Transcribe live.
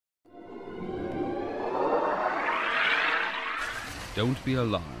Don't be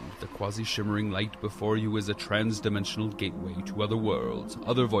alarmed. The quasi-shimmering light before you is a trans-dimensional gateway to other worlds,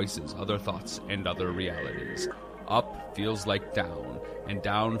 other voices, other thoughts, and other realities. Up feels like down, and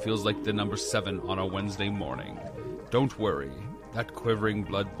down feels like the number 7 on a Wednesday morning. Don't worry. That quivering,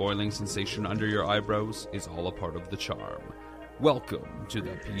 blood-boiling sensation under your eyebrows is all a part of the charm. Welcome to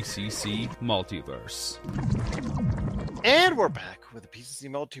the PCC Multiverse. And we're back with the PCC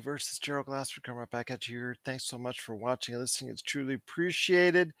Multiverse. It's Gerald Glassford coming right back at you here. Thanks so much for watching and listening. It's truly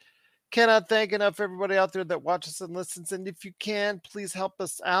appreciated. Cannot thank enough everybody out there that watches and listens. And if you can, please help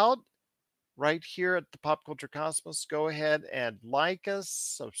us out right here at the Pop Culture Cosmos. Go ahead and like us,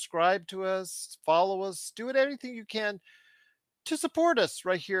 subscribe to us, follow us, do anything you can to support us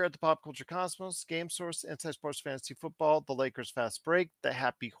right here at the Pop Culture Cosmos, Game Source, Inside Sports Fantasy Football, The Lakers Fast Break, The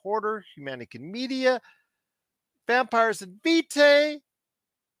Happy Hoarder, Humanican Media, Vampires and Vitae,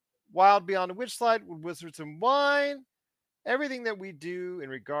 Wild Beyond the Witchlight with Wizards and Wine, everything that we do in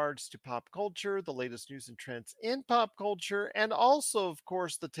regards to pop culture, the latest news and trends in pop culture, and also, of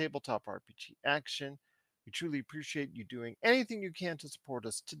course, the tabletop RPG action. We truly appreciate you doing anything you can to support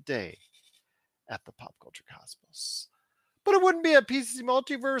us today at the Pop Culture Cosmos. But it wouldn't be a PCC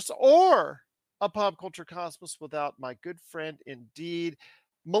Multiverse or a Pop Culture Cosmos without my good friend indeed,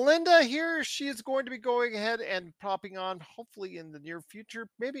 Melinda here. She is going to be going ahead and popping on hopefully in the near future,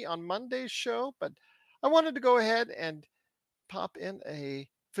 maybe on Monday's show. But I wanted to go ahead and pop in a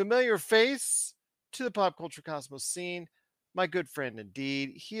familiar face to the Pop Culture Cosmos scene. My good friend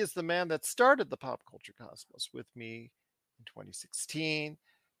indeed. He is the man that started the Pop Culture Cosmos with me in 2016.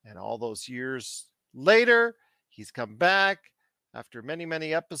 And all those years later, he's come back after many,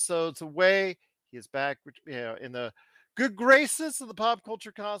 many episodes away. He is back in the good graces of the Pop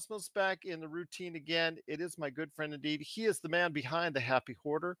Culture Cosmos, back in the routine again. It is my good friend indeed. He is the man behind the Happy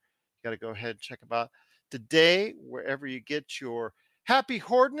Hoarder. You got to go ahead and check him out today, wherever you get your happy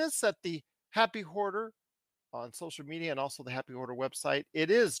hoardness, at the Happy Hoarder on social media and also the Happy Hoarder website. It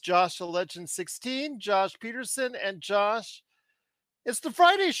is Josh the Legend 16, Josh Peterson, and Josh, it's the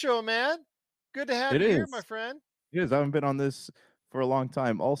Friday show, man. Good to have It you here, my is. friend. It is. I haven't been on this for a long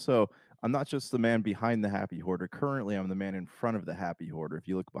time. Also, I'm not just the man behind the Happy Hoarder. Currently, I'm the man in front of the Happy Hoarder. If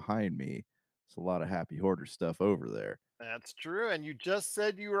you look behind me, it's a lot of Happy Hoarder stuff over there. That's true. And you just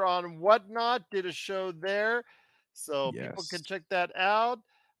said you were on Whatnot, did a show there. So people can Yes. check that out.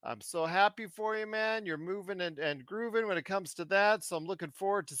 I'm so happy for you, man. You're moving and grooving when it comes to that. So I'm looking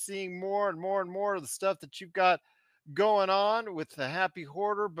forward to seeing more and more and more of the stuff that you've got going on with the Happy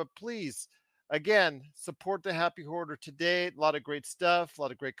Hoarder. But please, again, support the Happy Hoarder today. A lot of great stuff, a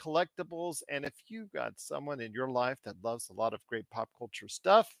lot of great collectibles. And if you've got someone in your life that loves a lot of great pop culture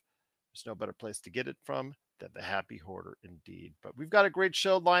stuff, there's no better place to get it from than the Happy Hoarder indeed. But we've got a great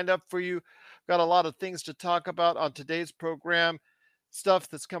show lined up for you. Got a lot of things to talk about on today's program. Stuff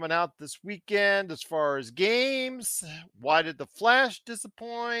that's coming out this weekend as far as games. Why did the Flash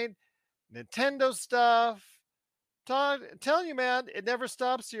disappoint? Nintendo stuff. Telling you, man, it never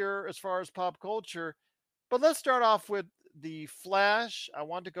stops here as far as pop culture. But let's start off with the Flash. I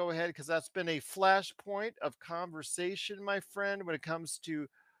want to go ahead because that's been a flashpoint of conversation, my friend, when it comes to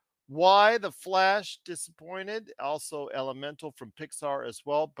why the Flash disappointed. Also, Elemental from Pixar as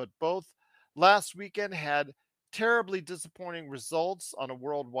well. But both last weekend had terribly disappointing results on a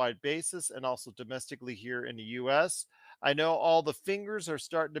worldwide basis and also domestically here in the US. I know all the fingers are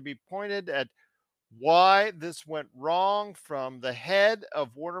starting to be pointed at why this went wrong from the head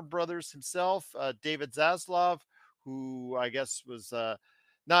of Warner Brothers himself, David Zaslav, who I guess was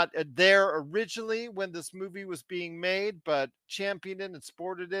not there originally when this movie was being made, but championed it and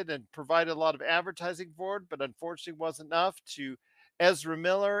sported it and provided a lot of advertising for it, but unfortunately wasn't enough to Ezra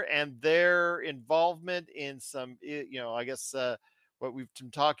Miller and their involvement in some, I guess what we've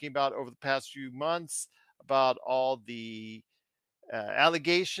been talking about over the past few months about all the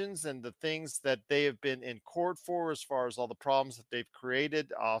allegations and the things that they have been in court for as far as all the problems that they've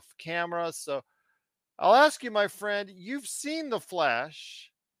created off camera. So I'll ask you, my friend, you've seen The Flash.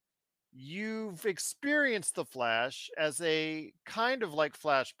 You've experienced The Flash as a kind of like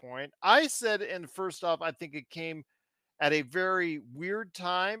Flashpoint. I said, and first off, I think it came at a very weird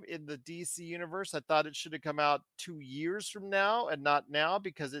time in the DC universe. I thought it should have come out 2 years from now and not now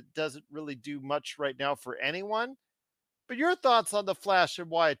because it doesn't really do much right now for anyone. But your thoughts on The Flash and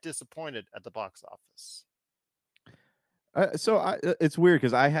why it disappointed at the box office? It's weird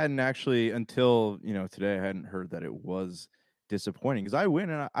because I hadn't actually until today I hadn't heard that it was disappointing because I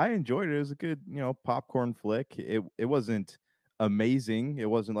went and I enjoyed it. It was a good popcorn flick. It wasn't amazing. It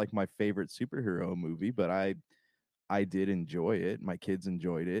wasn't like my favorite superhero movie, but I did enjoy it. My kids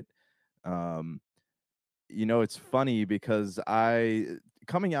enjoyed it. Um, it's funny because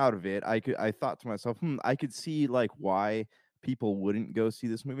coming out of it, I thought to myself, I could see like why people wouldn't go see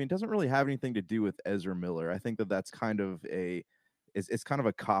this movie. It doesn't really have anything to do with Ezra Miller. I think that that's kind of it's kind of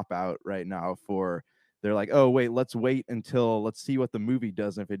a cop out right now for they're like, oh wait, let's see what the movie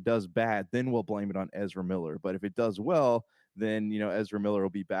does. And if it does bad, then we'll blame it on Ezra Miller. But if it does well, then Ezra Miller will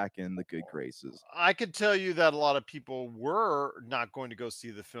be back in the good graces. I could tell you that a lot of people were not going to go see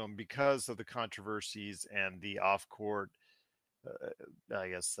the film because of the controversies and the off-court, I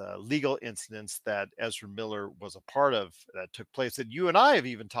guess, legal incidents that Ezra Miller was a part of that took place that you and I have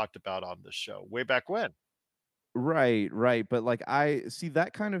even talked about on this show way back when. Right, right. But like I see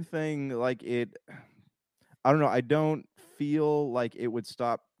that kind of thing, like I don't know, I don't feel like it would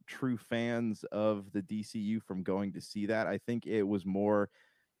stop true fans of the DCU from going to see that. I think it was more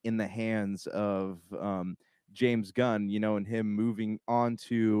in the hands of James Gunn, and him moving on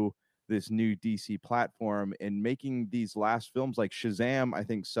to this new DC platform and making these last films like Shazam, I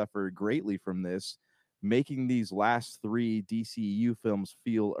think suffered greatly from this, making these last three DCU films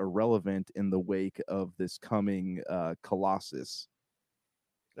feel irrelevant in the wake of this coming Colossus.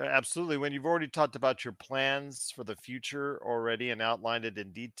 Absolutely. When you've already talked about your plans for the future already and outlined it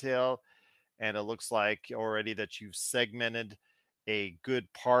in detail, and it looks like already that you've segmented a good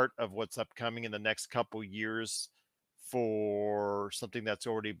part of what's upcoming in the next couple years for something that's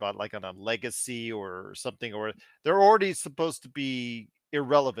already about like on a legacy or something, or they're already supposed to be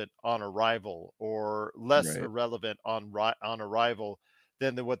irrelevant on arrival or less Right. irrelevant on arrival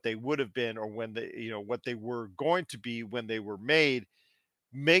than what they would have been or when they what they were going to be when they were made,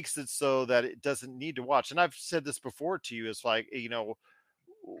 makes it so that it doesn't need to watch. And I've said this before to you, it's like,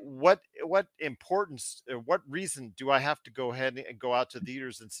 what importance, what reason do I have to go ahead and go out to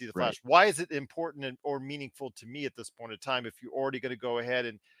theaters and see the Right. Flash? Why is it important or meaningful to me at this point in time if you're already going to go ahead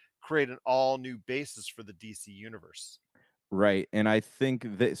and create an all new basis for the DC universe? Right. And I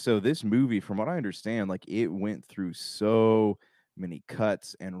think that so this movie, from what I understand, like it went through so many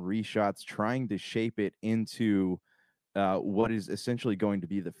cuts and reshots trying to shape it into what is essentially going to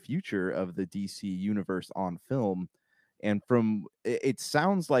be the future of the DC universe on film. And from it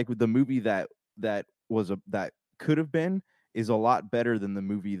sounds like the movie that could have been is a lot better than the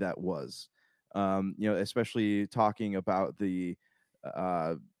movie that was. Especially talking about the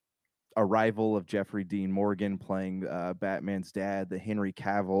uh, arrival of Jeffrey Dean Morgan playing Batman's dad, the Henry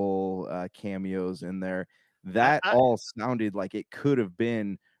Cavill cameos in there. That I all sounded like it could have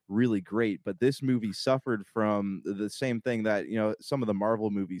been really great, but this movie suffered from the same thing that some of the Marvel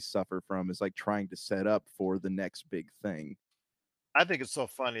movies suffer from, is like trying to set up for the next big thing. I think it's so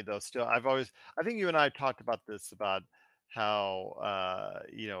funny though. Still, I think you and I talked about this about how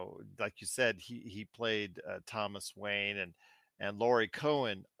like you said, he played Thomas Wayne and Laurie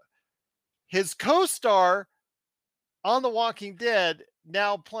Cohen, his co-star on The Walking Dead,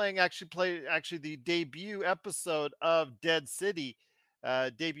 now actually the debut episode of Dead City,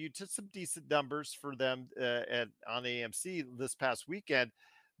 debuted to some decent numbers for them on AMC this past weekend.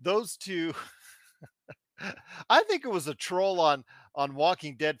 Those two, I think it was a troll on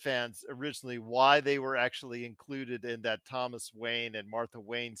Walking Dead fans originally why they were actually included in that Thomas Wayne and Martha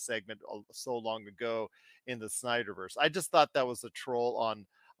Wayne segment so long ago in the Snyderverse. I just thought that was a troll on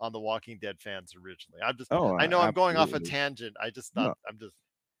the Walking Dead fans originally. Oh, I know I'm going off a absolutely. tangent. I just thought No, I'm just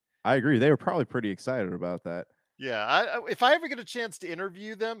I agree. They were probably pretty excited about that. yeah. If I ever get a chance to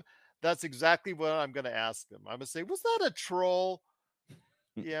interview them, that's exactly what I'm going to ask them. I'm going to say, was that a troll?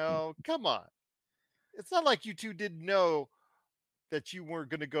 Come on. It's not like you two didn't know that you were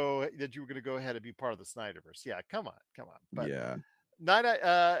gonna go ahead and be part of the Snyderverse. Yeah, come on, come on. But Yeah.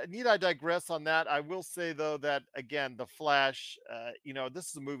 need I digress on that? I will say though that again, the Flash. This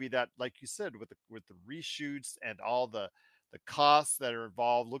is a movie that, like you said, with the reshoots and all the costs that are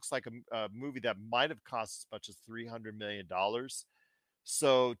involved, looks like a movie that might have cost as much as $300 million.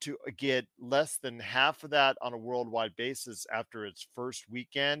 So to get less than half of that on a worldwide basis after its first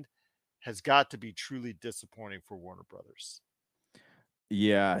weekend has got to be truly disappointing for Warner Brothers.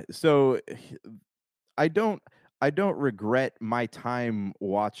 Yeah. So I don't I don't regret my time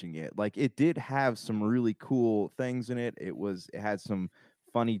watching it. Like it did have some really cool things in it. It had some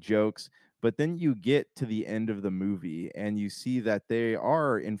funny jokes, but then you get to the end of the movie and you see that they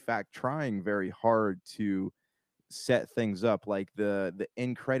are in fact trying very hard to set things up. Like the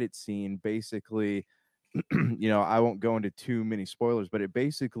end credit scene basically I won't go into too many spoilers, but it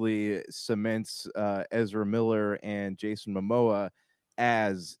basically cements Ezra Miller and Jason Momoa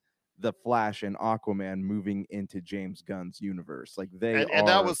as the Flash and Aquaman moving into James Gunn's universe. Like they And that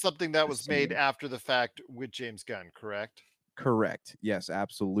are was something that the was made same. after the fact with James Gunn, correct? Correct. Yes,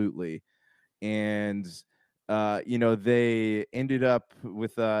 absolutely. And they ended up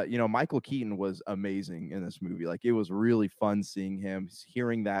with Michael Keaton was amazing in this movie. Like, it was really fun seeing him,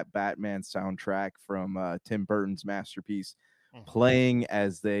 hearing that Batman soundtrack from Tim Burton's masterpiece Mhm. playing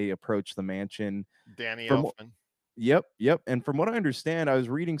as they approach the mansion. Danny From Elfman. Yep, yep. And from what I understand, I was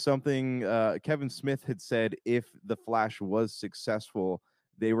reading something. Kevin Smith had said if The Flash was successful,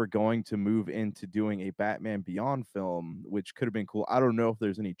 they were going to move into doing a Batman Beyond film, which could have been cool. I don't know if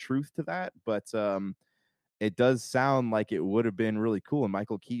there's any truth to that, but it does sound like it would have been really cool. And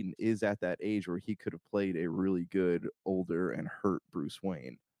Michael Keaton is at that age where he could have played a really good older and hurt Bruce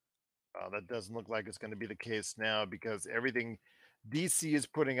Wayne. That doesn't look like it's going to be the case now because everything DC is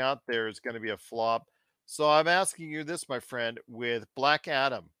putting out there is going to be a flop. So I'm asking you this, my friend, with Black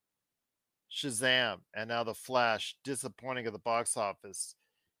Adam, Shazam, and now The Flash disappointing at the box office.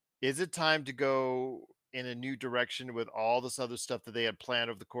 Is it time to go in a new direction with all this other stuff that they had planned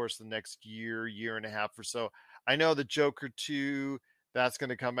over the course of the next year, year and a half or so? I know the Joker 2, that's going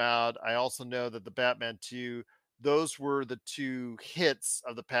to come out. I also know that the Batman 2, those were the two hits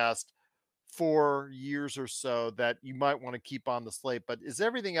of the past 4 years or so that you might want to keep on the slate. But is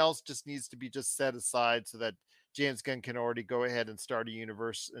everything else just needs to be just set aside so that James Gunn can already go ahead and start a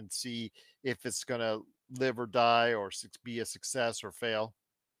universe and see if it's going to live or die or be a success or fail?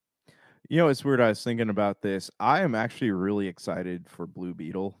 It's weird. I was thinking about this. I am actually really excited for Blue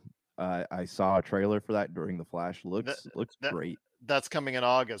Beetle. I saw a trailer for that during the Flash. That Looks that great. that's coming in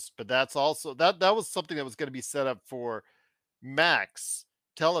August, but that's also that was something that was going to be set up for Max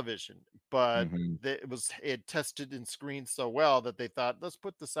television, but Hmm. it tested and screened so well that they thought let's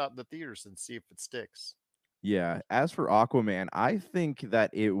put this out in the theaters and see if it sticks. Yeah, as for Aquaman, I think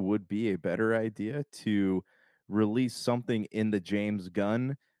that it would be a better idea to release something in the James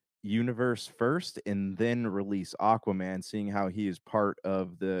Gunn universe first and then release Aquaman, seeing how he is part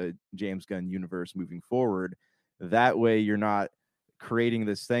of the James Gunn universe moving forward. That way you're not creating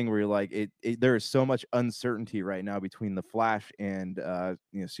this thing where you're like there is so much uncertainty right now between the Flash and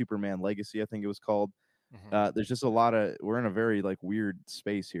Superman Legacy, I think it was called. Mhm. There's just a lot of we're in a very like weird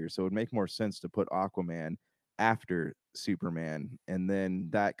space here, so it would make more sense to put Aquaman after Superman, and then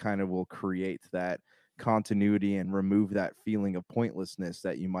that kind of will create that continuity and remove that feeling of pointlessness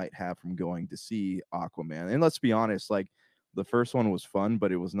that you might have from going to see Aquaman. And let's be honest, like the first one was fun,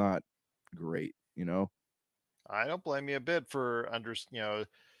 but it was not great, you know? I don't blame you a bit for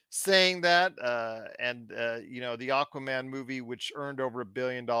saying that. And the Aquaman movie, which earned over $1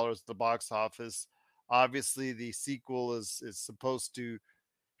 billion at the box office, obviously the sequel is supposed to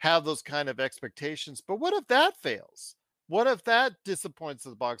have those kind of expectations. But what if that fails? What if that disappoints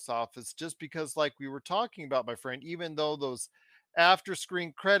the box office? Just because, like we were talking about, my friend, even though those after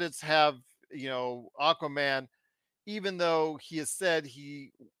screen credits have Aquaman, even though he has said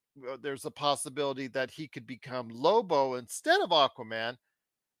there's a possibility that he could become Lobo instead of Aquaman,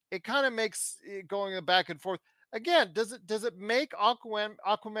 it kind of makes it going back and forth. Again, does it make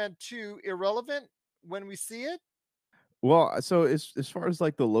Aquaman 2 irrelevant when we see it? Well, so as far as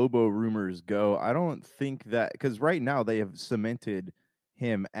like the Lobo rumors go, I don't think that because right now they have cemented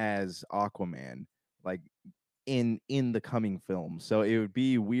him as Aquaman, like in the coming film. So it would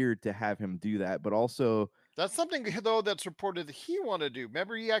be weird to have him do that, but also That's something though that's reported that he wanted to do.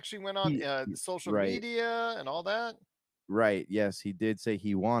 Remember, he actually went on social right, media and all that. right, yes, he did say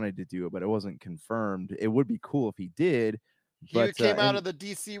he wanted to do it, but it wasn't confirmed. It would be cool if he did, He but came out and of the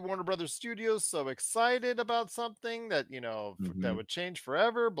DC Warner Brothers studios so excited about something that that mhm, would change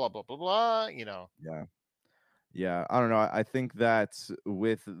forever. Blah blah blah blah. yeah. Yeah, I don't know. I think that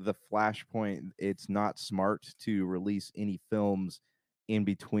with the Flashpoint, it's not smart to release any films in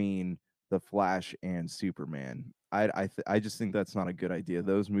between the Flash and Superman. I just think that's not a good idea.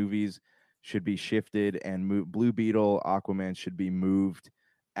 Those movies should be shifted, and Blue Beetle, Aquaman should be moved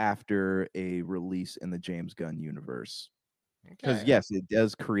after a release in the James Gunn universe. Because Okay. yes, it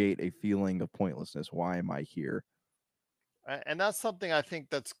does create a feeling of pointlessness. Why am I here? And that's something I think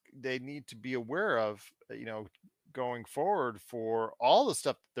that's they need to be aware of, going forward for all the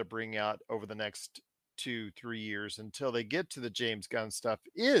stuff that they're bringing out over the next 2 3 years until they get to the James Gunn stuff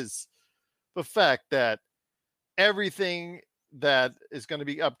is the fact that everything that is going to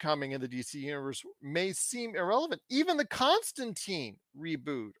be upcoming in the DC universe may seem irrelevant. Even the Constantine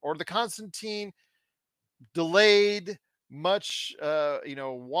reboot or the Constantine delayed, much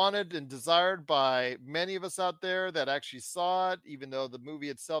wanted and desired by many of us out there that actually saw it, even though the movie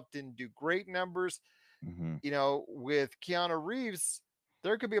itself didn't do great numbers. Hmm. With Keanu Reeves,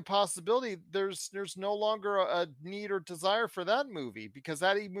 there could be a possibility there's no longer a need or desire for that movie because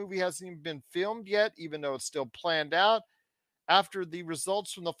that movie hasn't even been filmed yet, even though it's still planned out. after the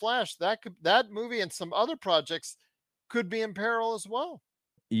results from the Flash, that movie and some other projects could be in peril as well.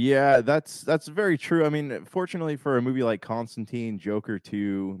 Yeah, that's very true. I mean, fortunately for a movie like Constantine, Joker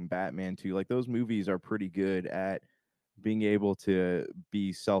 2, and Batman 2, like those movies are pretty good at being able to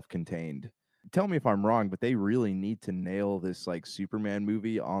be self-contained. Tell me if I'm wrong, but they really need to nail this like Superman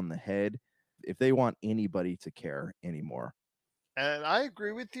movie on the head if they want anybody to care anymore. And I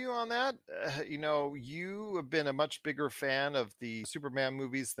agree with you on that. You have been a much bigger fan of the Superman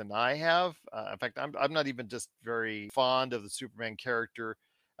movies than I have. In fact, I'm not even just very fond of the Superman character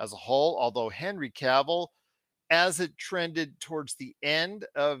as a whole, although Henry Cavill, as it trended towards the end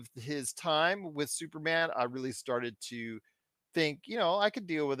of his time with Superman, I really started to think, I could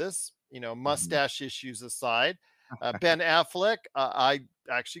deal with this, Mhm. mustache issues aside. Ben Affleck, I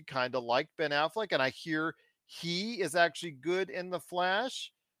actually kind of like Ben Affleck, and I hear he is actually good in The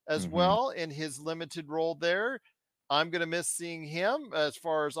Flash as Mhm. well in his limited role there. I'm going to miss seeing him as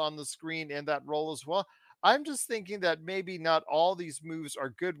far as on the screen in that role as well. I'm just thinking that maybe not all these moves are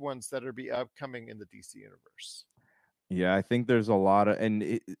good ones that are be upcoming in the DC universe. Yeah, I think there's a lot of, and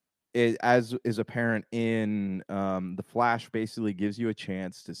it as is apparent in the Flash basically gives you a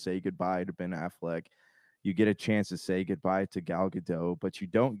chance to say goodbye to Ben Affleck. You get a chance to say goodbye to Gal Gadot, but you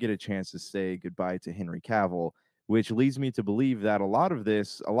don't get a chance to say goodbye to Henry Cavill, which leads me to believe that a lot of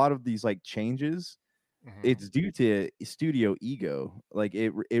these like changes, Mhm. it's due to studio ego. Like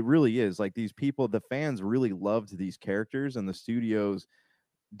it really is. Like these people, the fans really loved these characters, and the studios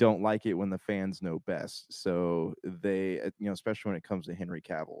don't like it when the fans know best. So they, especially when it comes to Henry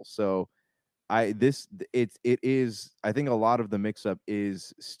Cavill. So it is. I think a lot of the mix up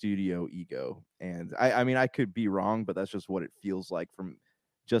is studio ego, and I mean I could be wrong, but that's just what it feels like from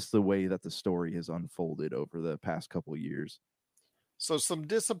just the way that the story has unfolded over the past couple years. So some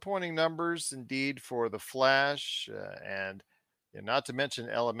disappointing numbers indeed for the Flash, and not to mention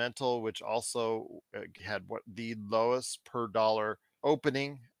Elemental, which also had what the lowest per dollar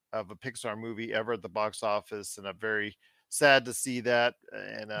opening of a Pixar movie ever at the box office, and I'm very sad to see that.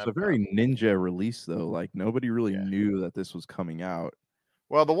 And It's a very ninja release though. Like nobody really yeah. knew that this was coming out.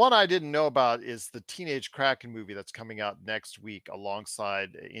 Well, the one I didn't know about is the Teenage Kraken movie that's coming out next week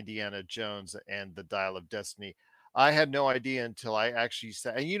alongside Indiana Jones and the Dial of Destiny. I had no idea until I actually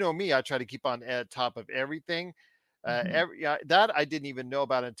said, and you know me, I try to keep on at top of everything. Mhm. Yeah, that I didn't even know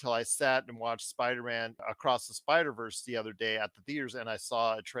about until I sat and watched Spider-Man Across the Spider-Verse the other day at the theaters, and I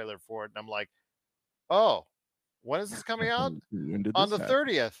saw a trailer for it, and I'm like, oh, when is this coming out? When did On this the happen?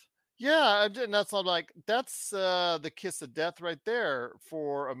 30th. Yeah, and that's not like that's the kiss of death right there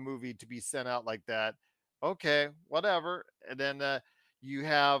for a movie to be sent out like that. Okay, whatever. And then you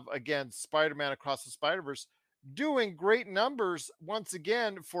have again Spider-Man Across the Spider-Verse doing great numbers once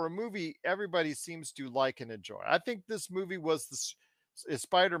again for a movie everybody seems to like and enjoy. I think this movie was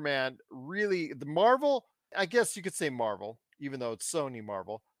Spider-Man really the Marvel, I guess you could say Marvel, even though it's Sony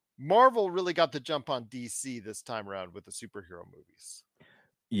Marvel. Marvel really got the jump on DC this time around with the superhero movies.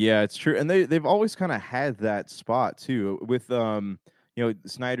 Yeah, it's true, and they've always kind of had that spot too with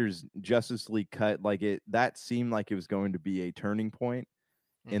Snyder's Justice League cut. Like it that seemed like it was going to be a turning point,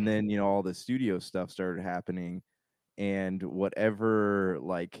 and Mhm. then all the studio stuff started happening, and whatever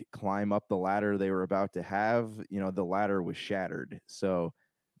like climb up the ladder they were about to have, the ladder was shattered. So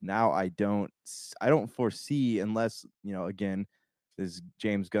now I don't foresee, unless again this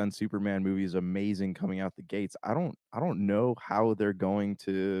James Gunn Superman movie is amazing coming out the gates. I don't know how they're going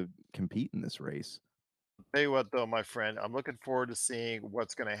to compete in this race. Tell you what, though, my friend, I'm looking forward to seeing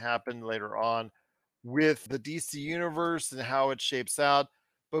what's going to happen later on with the DC universe and how it shapes out.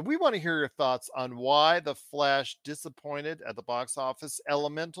 But we want to hear your thoughts on why The Flash disappointed at the box office,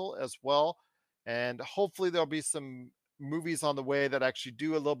 Elemental as well. And hopefully, there'll be some movies on the way that actually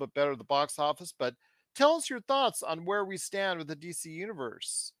do a little bit better at the box office. But tell us your thoughts on where we stand with the DC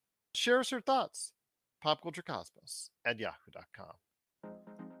universe. Share us your thoughts. Popculturecosmos at yahoo.com.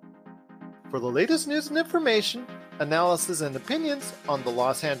 For the latest news and information, analysis and opinions on the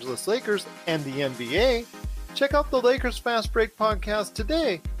Los Angeles Lakers and the NBA, check out the Lakers Fast Break podcast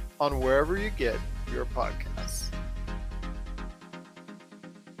today on wherever you get your podcasts.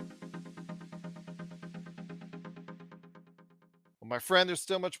 Well, my friend, there's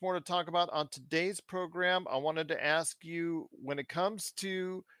still much more to talk about on today's program. I wanted to ask you when it comes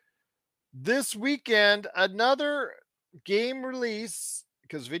to this weekend, another game release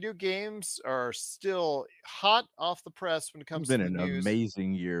because video games are still hot off the press when it It's comes to been the an news.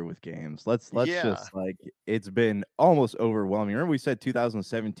 amazing year with games. Let's Yeah, just like it's been almost overwhelming. Remember we said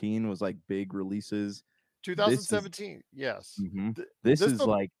 2017 was like big releases. This is 2017. Yes. mhm. Th- This This is will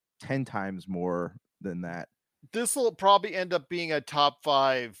like 10 times more than that. This will probably end up being a top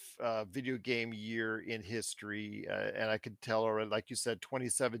 5 video game year in history, and I could tell already. Like you said,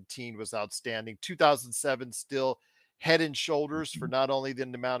 2017 was outstanding. 2007 still head and shoulders for not only the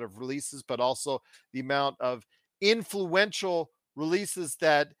amount of releases, but also the amount of influential releases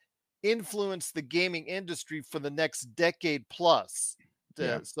that influence the gaming industry for the next decade plus.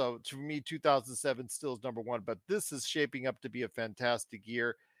 Yeah. So to me, 2007 still is number one, but this is shaping up to be a fantastic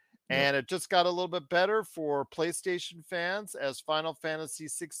year. Yep. And it just got a little bit better for PlayStation fans as Final Fantasy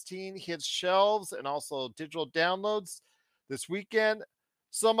 16 hits shelves and also digital downloads this weekend.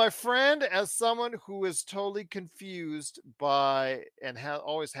 So, my friend, as someone who is totally confused by and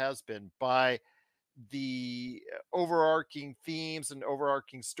always has been by the overarching themes and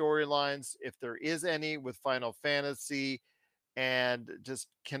overarching storylines, if there is any, with Final Fantasy, and just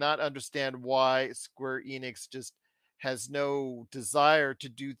cannot understand why Square Enix just has no desire to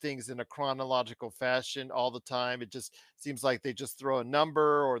do things in a chronological fashion all the time. It just seems like they just throw a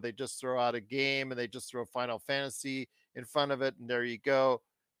number or they just throw out a game and they just throw Final Fantasy in front of it and there you go.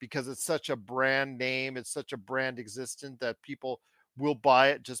 Because it's such a brand name, it's such a brand existent that people will buy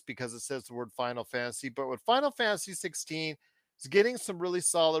it just because it says the word Final Fantasy. But with Final Fantasy 16, it's getting some really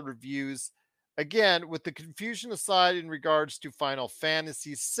solid reviews. Again, with the confusion aside in regards to Final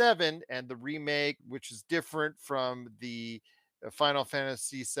Fantasy VII and the remake, which is different from the Final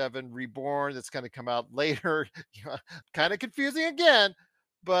Fantasy VII Reborn that's going to come out later, kind of confusing again.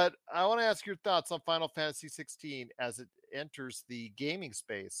 But I want to ask your thoughts on Final Fantasy 16 as it enters the gaming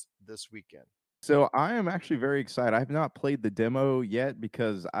space this weekend. So I am actually very excited. I have not played the demo yet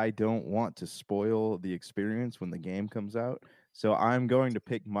because I don't want to spoil the experience when the game comes out. So I'm going to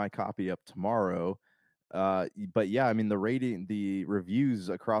pick my copy up tomorrow. But yeah, I mean the reviews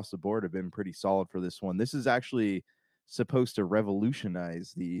across the board have been pretty solid for this one. This is actually supposed to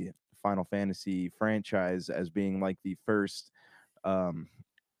revolutionize the Final Fantasy franchise as being like the first um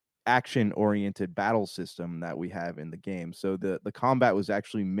action oriented battle system that we have in the game. So the combat was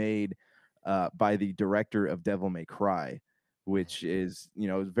actually made by the director of Devil May Cry, which is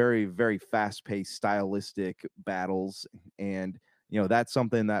very very fast paced, stylistic battles, and that's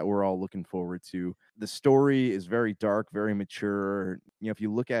something that we're all looking forward to. The story is very dark, very mature. If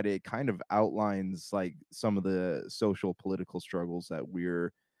you look at it, it kind of outlines like some of the social political struggles that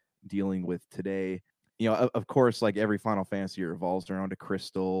we're dealing with today. Of course, like every Final Fantasy revolves around a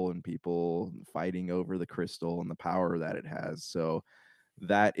crystal and people fighting over the crystal and the power that it has. So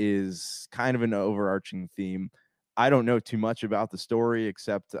that is kind of an overarching theme. I don't know too much about the story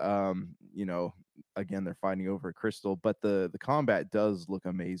except again, they're fighting over a crystal, but the combat does look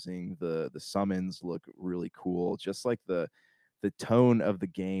amazing. The summons look really cool. Just like the tone of the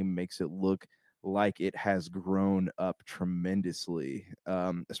game makes it look like it has grown up tremendously,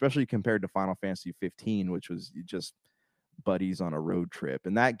 especially compared to Final Fantasy 15, which was just buddies on a road trip.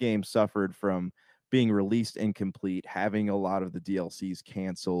 And that game suffered from being released incomplete, having a lot of the DLCs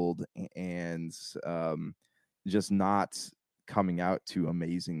canceled, and just not coming out to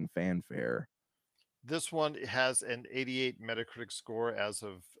amazing fanfare. This one has an 88 Metacritic score as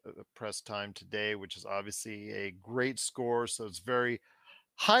of press time today, which is obviously a great score. So it's very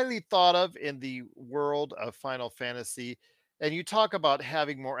highly thought of in the world of Final Fantasy. And you talk about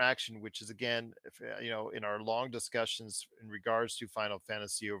having more action, which is again, in our long discussions in regards to Final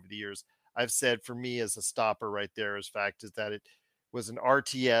Fantasy over the years, I've said for me as a stopper right there is fact is that it was an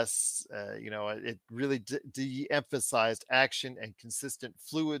RTS. It really de-emphasized action and consistent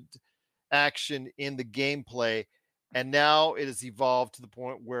fluid action in the gameplay. And now it has evolved to the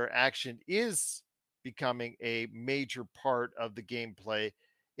point where action is becoming a major part of the gameplay.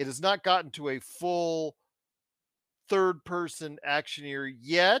 It has not gotten to a full third person actioneer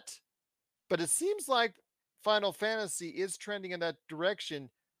yet, but it seems like Final Fantasy is trending in that direction,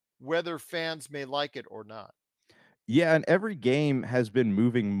 whether fans may like it or not. Yeah, and every game has been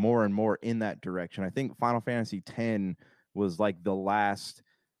moving more and more in that direction. I think Final Fantasy X was like the last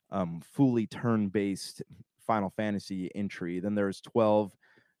fully turn-based Final Fantasy entry. Then there's 12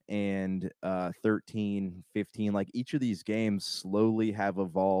 and 13, 15. Like each of these games slowly have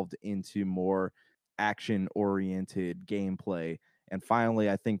evolved into more action-oriented gameplay. And finally,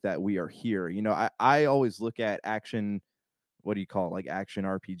 I think that we are here. I always look at action, what do you call it, like action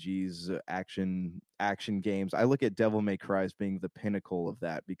RPGs, action games. I look at Devil May Cry as being the pinnacle of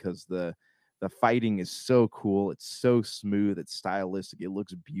that because the fighting is so cool, it's so smooth, it's stylistic, it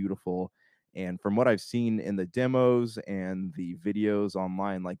looks beautiful. And from what I've seen in the demos and the videos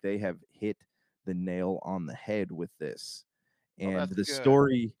online, like they have hit the nail on the head with this. Oh, And that's the good.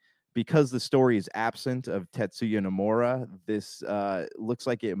 story because the story is absent of Tetsuya Nomura, this looks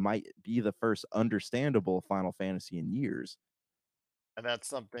like it might be the first understandable Final Fantasy in years. And that's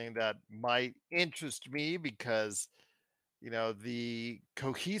something that might interest me because, the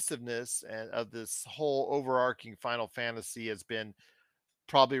cohesiveness and of this whole overarching Final Fantasy has been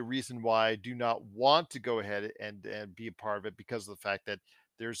probably a reason why I do not want to go ahead and be a part of it, because of the fact that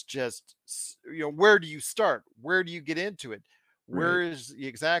there's just where do you start? Where do you get into it? Right. Where is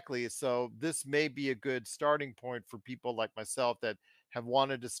exactly? So this may be a good starting point for people like myself that have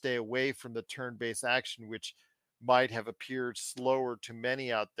wanted to stay away from the turn-based action, which might have appeared slower to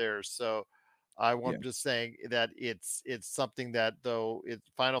many out there. So Yeah. I'm just saying that it's something that, though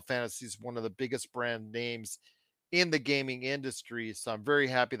Final Fantasy is one of the biggest brand names in the gaming industry. So I'm very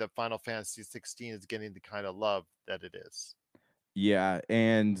happy that Final Fantasy 16 is getting the kind of love that it is. Yeah,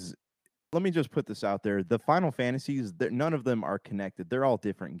 and let me just put this out there: the Final Fantasies, none of them are connected. They're all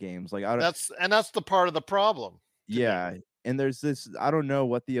different games. Like I don't, That's the part of the problem to me. yeah, and there's this. I don't know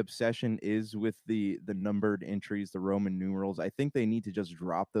what the obsession is with the numbered entries, the Roman numerals. I think they need to just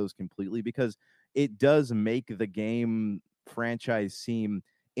drop those completely because it does make the game franchise seem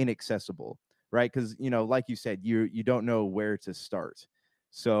inaccessible, right? Because like you said, you don't know where to start.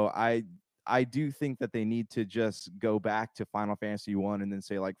 So I do think that they need to just go back to Final Fantasy 1 and then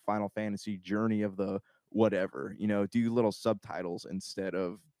say like Final Fantasy Journey of the whatever, do little subtitles instead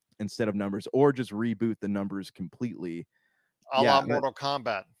of numbers, or just reboot the numbers completely. A la Yeah, Mortal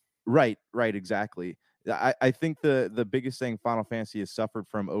Kombat. right, exactly. I think the biggest thing Final Fantasy has suffered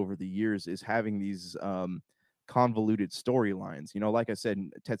from over the years is having these convoluted storylines. Like I said,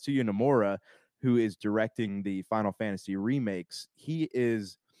 Tetsuya Nomura, who is directing the Final Fantasy remakes, he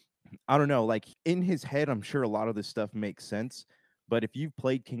is, I don't know, like in his head, I'm sure a lot of this stuff makes sense. But if you've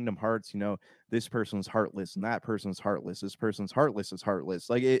played Kingdom Hearts, this person's heartless and that person's heartless. This person's heartless is heartless.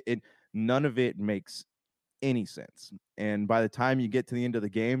 Like none of it makes any sense. And by the time you get to the end of the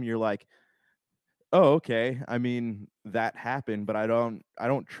game, you're like, oh, okay. I mean, that happened, but I don't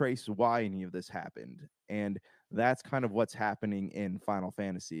trace why any of this happened. And that's kind of what's happening in Final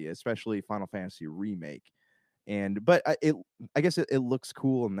Fantasy, especially Final Fantasy Remake. I guess it looks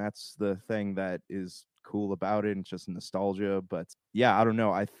cool, and that's the thing that is cool about it. And it's just nostalgia. But yeah, I don't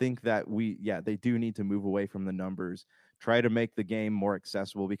know. I think that they do need to move away from the numbers, try to make the game more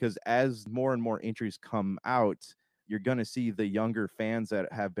accessible, because as more and more entries come out, you're going to see the younger fans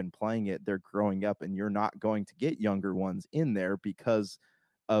that have been playing it, they're growing up, and you're not going to get younger ones in there because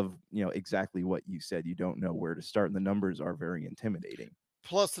of exactly what you said. You don't know where to start, and the numbers are very intimidating.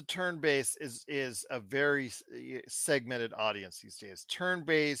 Plus, the turn base is a very segmented audience these days. Turn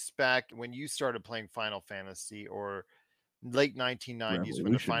base, back when you started playing Final Fantasy, or late 1990s,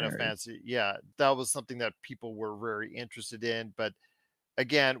 when the Final Revolutionary. Fantasy, yeah, that was something that people were very interested in. But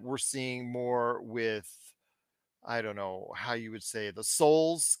again, we're seeing more with, I don't know how you would say, the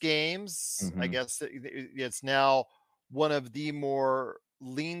Souls games. I Hmm. guess it's now one of the more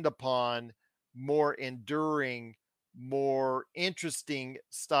leaned upon, more enduring, more interesting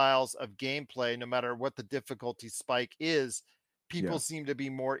styles of gameplay. No matter what the difficulty spike is, people Yeah. seem to be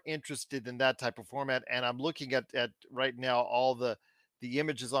more interested in that type of format. And I'm looking at right now all the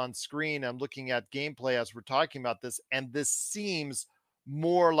images on screen. I'm looking at gameplay as we're talking about this, and this seems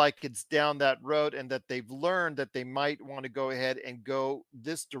more like it's down that road, and that they've learned that they might want to go ahead and go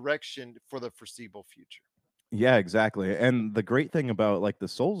this direction for the foreseeable future. Yeah, exactly. And the great thing about like the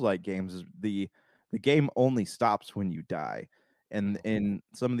Souls-like games is the game only stops when you die. And Mhm. in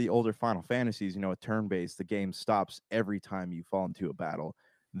some of the older Final Fantasies, a turn-based, the game stops every time you fall into a battle.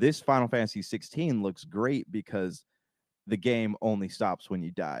 This Final Fantasy 16 looks great because the game only stops when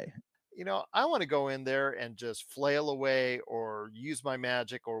you die. I want to go in there and just flail away or use my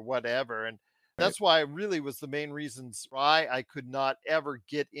magic or whatever. And Right. that's why it really was the main reasons why I could not ever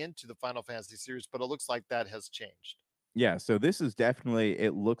get into the Final Fantasy series. But it looks like that has changed. Yeah, so this is definitely,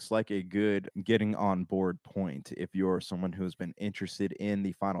 it looks like a good getting on board point if you're someone who's been interested in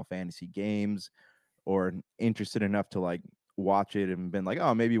the Final Fantasy games, or interested enough to like watch it and been like,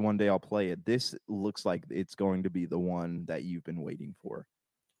 oh, maybe one day I'll play it. This looks like it's going to be the one that you've been waiting for.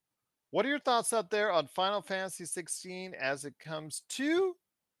 What are your thoughts out there on Final Fantasy 16 as it comes to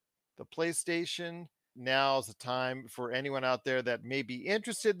the PlayStation? Now is the time for anyone out there that may be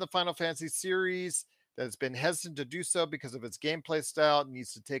interested in the Final Fantasy series, that has been hesitant to do so because of its gameplay style,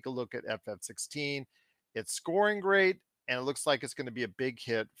 needs to take a look at FF16. It's scoring great, and it looks like it's going to be a big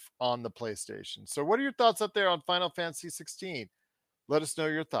hit on the PlayStation. So, what are your thoughts out there on Final Fantasy 16? Let us know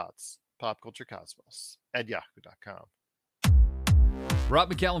your thoughts. Popculturecosmos at yahoo.com. Rob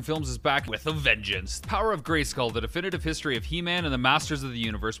McCallum Films is back with a vengeance. Power of Grayskull, the definitive history of He-Man and the Masters of the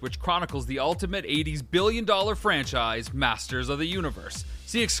Universe, which chronicles the ultimate 80s billion-dollar franchise, Masters of the Universe.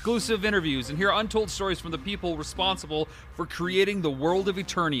 See exclusive interviews and hear untold stories from the people responsible for creating the world of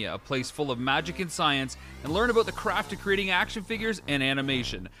Eternia, a place full of magic and science, and learn about the craft of creating action figures and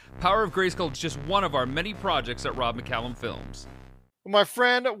animation. Power of Grayskull is just one of our many projects at Rob McCallum Films. Well, my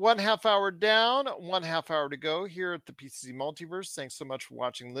friend, 1/2 hour down, 1/2 hour to go here at the PCC Multiverse. Thanks so much for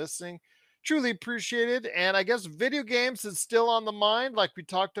watching and listening. Truly appreciate it. And I guess video games is still on the mind, like we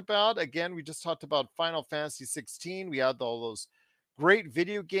talked about. Again, we just talked about Final Fantasy 16. We had all those great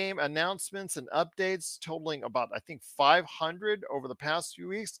video game announcements and updates totaling about, I think, 500 over the past few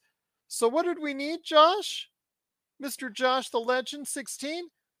weeks. So what did we need, Josh? Mr. Josh the Legend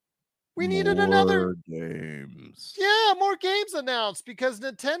 16? We needed another games. Yeah, more games announced because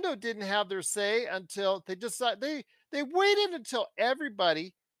Nintendo didn't have their say until they decided they waited until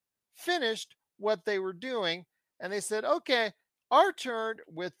everybody finished what they were doing and they said, "Okay, our turn,"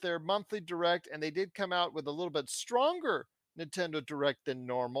 with their monthly direct, and they did come out with a little bit stronger Nintendo Direct than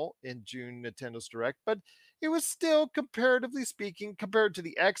normal in June, Nintendo's Direct, but it was still, comparatively speaking, compared to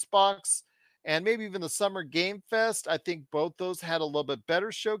the Xbox and maybe even the Summer Game Fest, I think both those had a little bit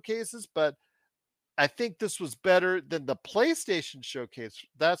better showcases, but I think this was better than the PlayStation Showcase.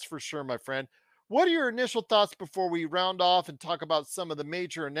 That's for sure, my friend. What are your initial thoughts before we round off and talk about some of the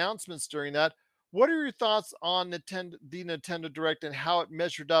major announcements during that? What are your thoughts on the Nintendo Direct and how it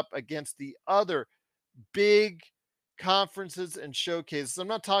measured up against the other big conferences and showcases? I'm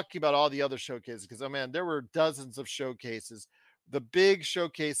not talking about all the other showcases because, oh man, there were dozens of showcases, the big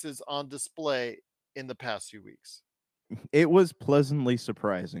showcases on display in the past few weeks. It was pleasantly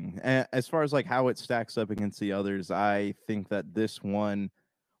surprising. As far as like how it stacks up against the others, I think that this one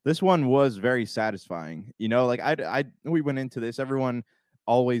was very satisfying. You know, like we went into this, everyone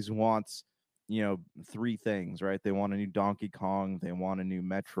always wants, three things, right? They want a new Donkey Kong, they want a new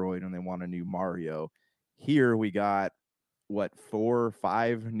Metroid, and they want a new Mario. Here we got what, 4 or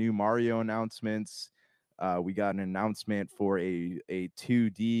 5 new Mario announcements. We got an announcement for a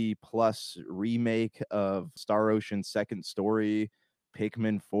 2D plus remake of Star Ocean Second Story,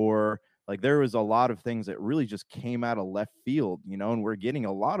 Pikmin 4. Like there was a lot of things that really just came out of left field, and we're getting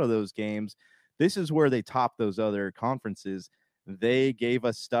a lot of those games. This is where they top those other conferences. They gave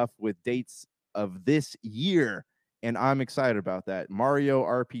us stuff with dates of this year, and I'm excited about that. Mario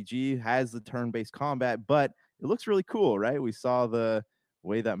RPG has the turn-based combat, but it looks really cool, right? We saw the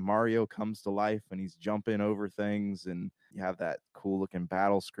way that Mario comes to life and he's jumping over things, and you have that cool looking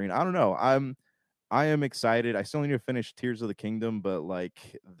battle screen. I don't know. I am excited. I still need to finish Tears of the Kingdom, but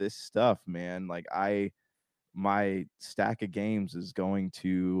like this stuff, man, like my stack of games is going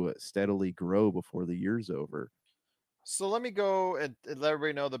to steadily grow before the year's over. So let me go and let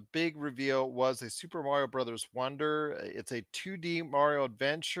everybody know the big reveal was a Super Mario Brothers Wonder. It's a 2D Mario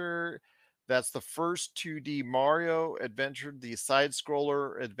adventure. That's the first 2D Mario adventure, the side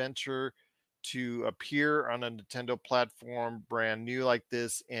scroller adventure to appear on a Nintendo platform brand new like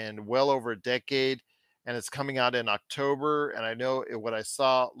this in well over a decade. And it's coming out in October. And I know what I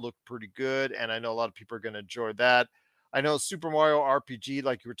saw looked pretty good. And I know a lot of people are going to enjoy that. I know Super Mario RPG,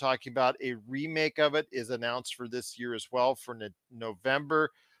 like you were talking about, a remake of it is announced for this year as well for November.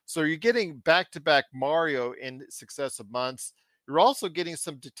 So you're getting back-to-back Mario in successive months. You're also getting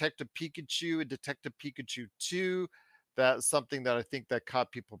some Detective Pikachu and Detective Pikachu 2. That's something that I think that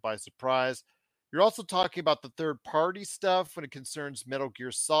caught people by surprise. You're also talking about the third-party stuff when it concerns Metal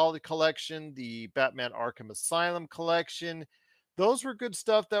Gear Solid Collection, the Batman Arkham Asylum Collection. Those were good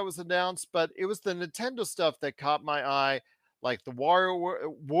stuff that was announced, but it was the Nintendo stuff that caught my eye, like the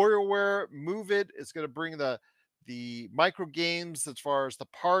WarioWare Move It is going to bring the micro games as far as the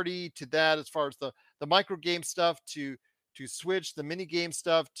party to that, as far as the micro game stuff to Switch, the mini game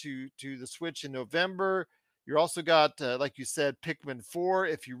stuff to the Switch in November. You also got, like you said, Pikmin 4.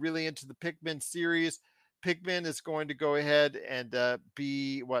 If you're really into the Pikmin series, Pikmin is going to go ahead and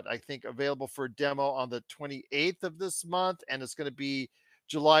be what I think available for a demo on the 28th of this month, and it's going to be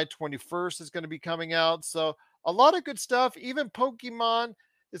July 21st is going to be coming out. So a lot of good stuff. Even Pokemon,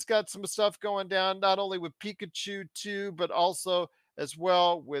 it's got some stuff going down, not only with Pikachu 2, but also as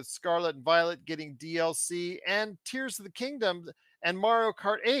well with Scarlet and Violet getting DLC, and Tears of the Kingdom and Mario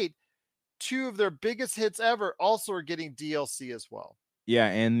Kart 8, two of their biggest hits ever, also are getting DLC as well. Yeah,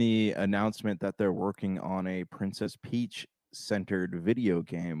 and the announcement that they're working on a Princess Peach centered video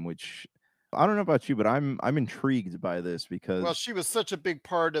game, which I don't know about you, but I'm intrigued by this Well, because she was such a big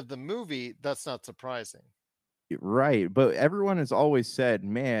part of the movie, that's not surprising. Right, but everyone has always said,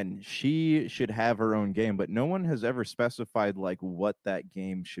 "Man, she should have her own game," but no one has ever specified, like, what that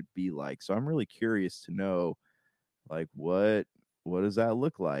game should be like, so I'm really curious to know, like, what does that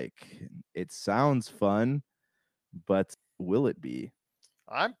look like? It sounds fun, but will it be?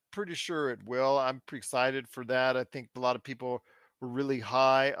 I'm pretty sure it will. I'm pretty excited for that. I think a lot of people were really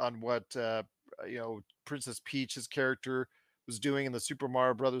high on what Princess Peach's character was doing in the Super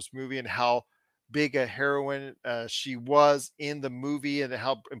Mario Brothers movie and how big a heroine she was in the movie and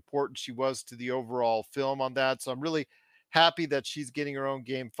how important she was to the overall film on that. So I'm really happy that she's getting her own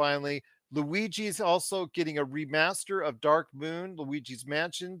game finally. Luigi's also getting a remaster of Dark Moon, Luigi's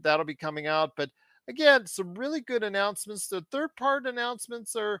Mansion. That'll be coming out, but again, some really good announcements. The third part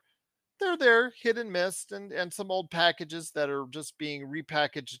announcements are they're there, hit and missed, and some old packages that are just being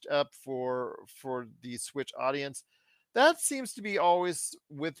repackaged up for the Switch audience. That seems to be always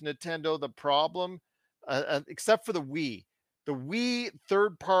with Nintendo the problem, except for the Wii. The Wii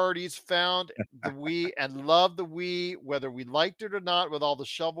third parties found the Wii and loved the Wii, whether we liked it or not, with all the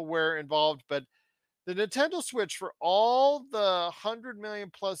shovelware involved. But the Nintendo Switch, for all the 100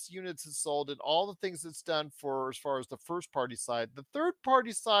 million plus units it's sold and all the things it's done for as far as the first party side, the third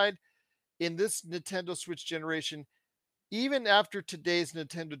party side in this Nintendo Switch generation, even after today's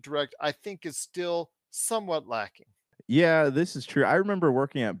Nintendo Direct, I think is still somewhat lacking. Yeah, this is true. I remember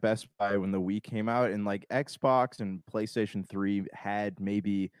working at Best Buy when the Wii came out, and, like, Xbox and PlayStation 3 had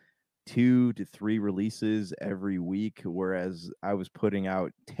maybe 2 to 3 releases every week, whereas I was putting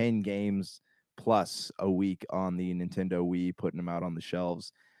out 10 games plus a week on the Nintendo Wii, putting them out on the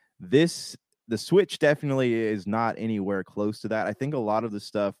shelves. This the Switch definitely is not anywhere close to that. I think a lot of the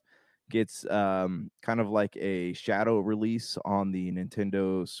stuff gets kind of like a shadow release on the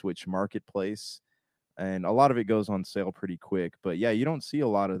Nintendo Switch marketplace, and a lot of it goes on sale pretty quick. But yeah, you don't see a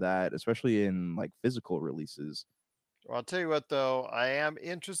lot of that, especially in like physical releases. Well, I'll tell you what, though, I am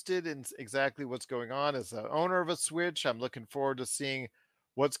interested in exactly what's going on as the owner of a Switch. I'm looking forward to seeing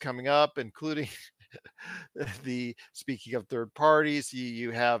what's coming up, including the speaking of third parties,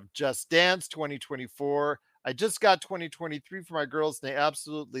 you have Just Dance 2024. I just got 2023 for my girls, and they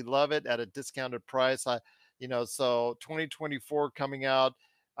absolutely love it at a discounted price. So 2024 coming out.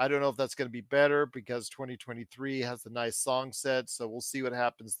 I don't know if that's going to be better because 2023 has a nice song set, so we'll see what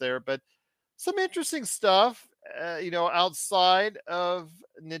happens there. But some interesting stuff, outside of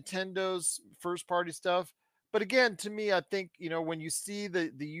Nintendo's first party stuff. But again, to me, I think, when you see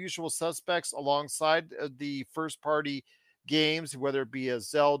the usual suspects alongside the first party games, whether it be a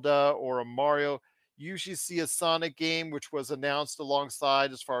Zelda or a Mario, you usually see a Sonic game, which was announced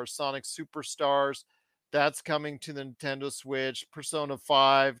alongside as far as Sonic Superstars. That's coming to the Nintendo Switch. Persona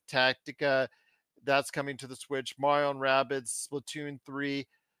 5, Tactica, that's coming to the Switch. Mario and Rabbids, Splatoon 3,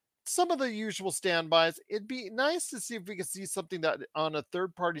 some of the usual standbys. It'd be nice to see if we could see something that, on a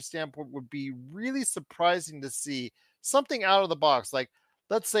third party standpoint, would be really surprising to see something out of the box. Like,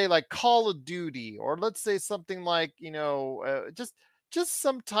 let's say, like Call of Duty, or let's say something like, just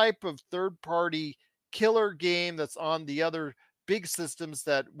some type of third party killer game that's on the other big systems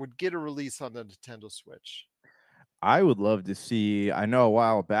that would get a release on the Nintendo Switch. I would love to see. I know a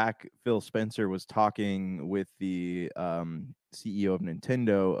while back, Phil Spencer was talking with the CEO of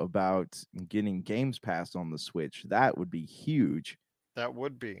Nintendo about getting Games Pass on the Switch. That would be huge. That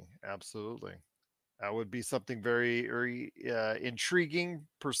would be absolutely. That would be something very, very intriguing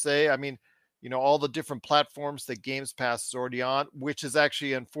per se. I mean, all the different platforms that Games Pass is already on, which is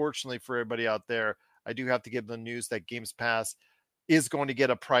actually, unfortunately for everybody out there, I do have to give the news that Games Pass is going to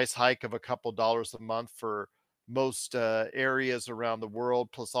get a price hike of a couple dollars a month for most areas around the world.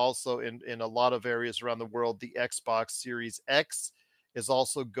 Plus, also in a lot of areas around the world, the Xbox Series X is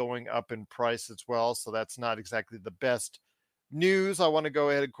also going up in price as well. So that's not exactly the best news I want to go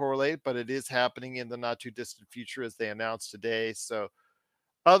ahead and correlate, but it is happening in the not too distant future as they announced today. So,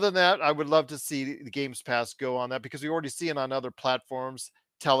 other than that, I would love to see the Games Pass go on that because we already see it on other platforms,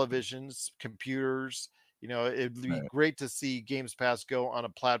 televisions, computers. It'd be Right. great to see Games Pass go on a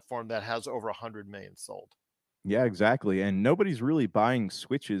platform that has over 100 million sold. Yeah, exactly. And nobody's really buying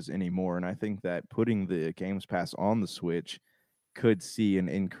Switches anymore. And I think that putting the Games Pass on the Switch could see an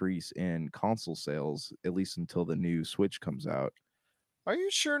increase in console sales, at least until the new Switch comes out. Are you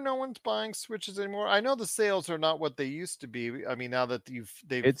sure no one's buying Switches anymore? I know the sales are not what they used to be. I mean, now that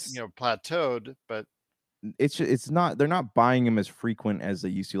they've It's plateaued, but it's not, they're not buying them as frequent as they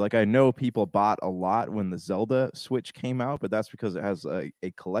used to. Like, I know people bought a lot when the Zelda Switch came out, but that's because it has a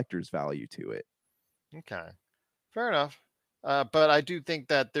collector's value to it. okay. Fair enough. But I do think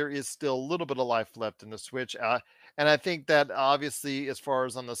that there is still a little bit of life left in the Switch. And I think that obviously, as far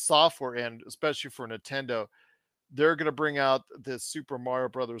as on the software end, especially for Nintendo, they're going to bring out the Super Mario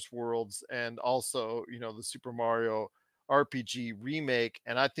Brothers Worlds and also, the Super Mario RPG remake.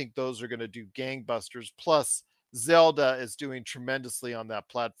 And I think those are going to do gangbusters. Plus, Zelda is doing tremendously on that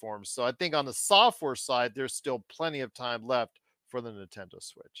platform. So I think on the software side, there's still plenty of time left for the Nintendo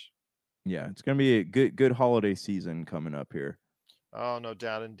Switch. Yeah, it's gonna be a good holiday season coming up here. Oh, no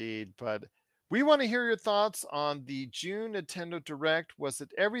doubt indeed. But we want to hear your thoughts on the June Nintendo Direct. Was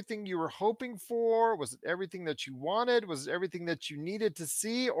it everything you were hoping for? Was it everything that you wanted? Was it everything that you needed to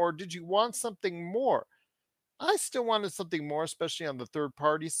see? Or did you want something more? I still wanted something more, especially on the third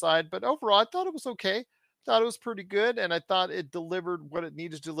party side. But overall, I thought it was okay. Thought it was pretty good. And I thought it delivered what it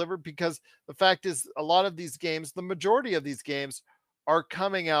needed to deliver because the fact is, a lot of these games, the majority of these games are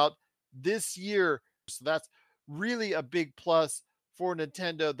coming out this year. So that's really a big plus for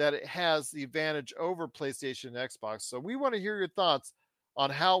Nintendo that it has the advantage over PlayStation and Xbox. So we want to hear your thoughts on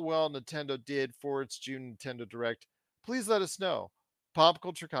how well Nintendo did for its June Nintendo Direct. Please let us know.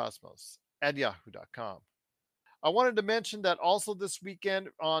 PopCultureCosmos@yahoo.com. I wanted to mention that also this weekend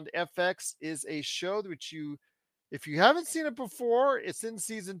on FX is a show which if you haven't seen it before, it's in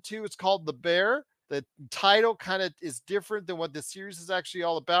season 2. It's called The Bear. The title kind of is different than what the series is actually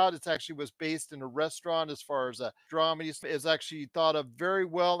all about. It actually was based in a restaurant as far as a drama is actually thought of very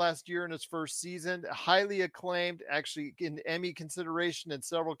well last year in its first season. Highly acclaimed, actually in Emmy consideration in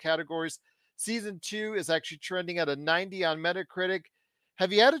several categories. Season 2 is actually trending at a 90 on Metacritic.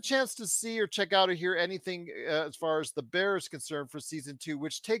 Have you had a chance to see or check out or hear anything as far as The Bear is concerned for season 2,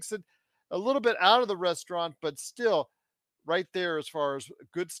 which takes it a little bit out of the restaurant, but still right there as far as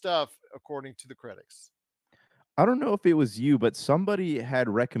good stuff, according to the critics? I don't know if it was you, but somebody had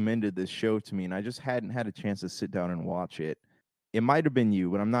recommended this show to me, and I just hadn't had a chance to sit down and watch it. It might have been you,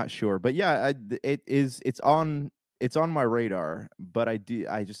 but I'm not sure. But yeah, it's on my radar, but I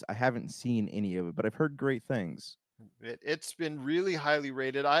haven't seen any of it, but I've heard great things. It's been really highly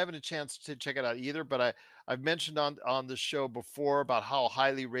rated. I haven't a chance to check it out either, but I've mentioned on the show before about how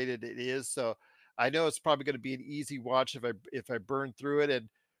highly rated it is. So I know it's probably going to be an easy watch if I burn through it. And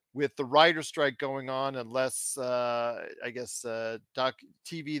with the writer strike going on, unless I guess doc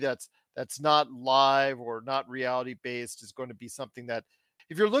TV that's not live or not reality based is going to be something that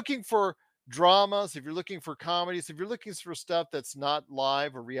if you're looking for dramas, if you're looking for comedies, if you're looking for stuff that's not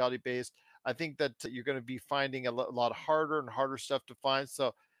live or reality based, I think that you're going to be finding a lot harder and harder stuff to find.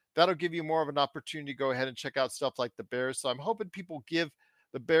 So that'll give you more of an opportunity to go ahead and check out stuff like The Bear. So I'm hoping people give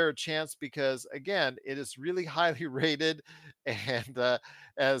The Bear a chance because, again, it is really highly rated. And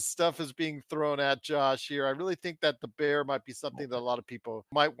as stuff is being thrown at Josh here, I really think that The Bear might be something that a lot of people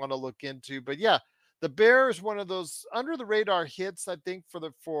might want to look into. But yeah, The Bear is one of those under the radar hits, I think,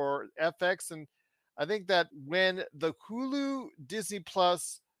 for FX. And I think that when the Hulu Disney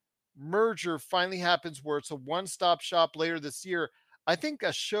Plus merger finally happens where it's a one-stop shop later this year, I think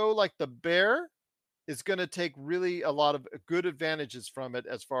a show like The Bear is going to take really a lot of good advantages from it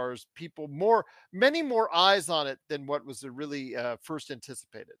as far as many more eyes on it than what was really first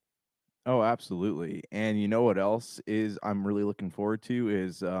anticipated. Oh, absolutely. And you know what else is I'm really looking forward to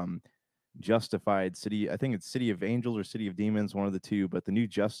is Justified City. I think it's City of Angels or City of Demons, one of the two, but the new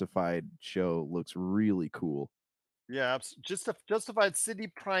Justified show looks really cool. Yeah, Justified City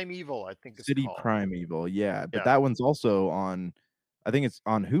Primeval, I think it's City called. Primeval, yeah, but Yeah. that one's also on I think it's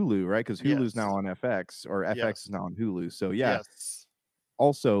on Hulu, right? Because Hulu's now Yes. on FX or FX is Yes. now on Hulu. So yeah, Yes.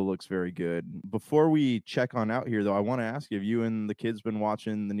 also looks very good. Before we check on out here though, I want to ask you, have you and the kids been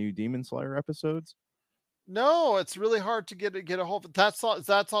watching the new Demon Slayer episodes? No, it's really hard to get a hold of. That's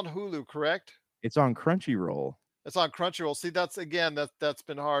on Hulu, correct? It's on Crunchyroll. It's on Crunchyroll. See, that's again that's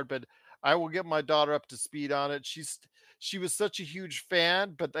been hard, but I will get my daughter up to speed on it. She was such a huge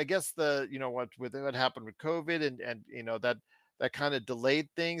fan, but I guess what happened with COVID and that kind of delayed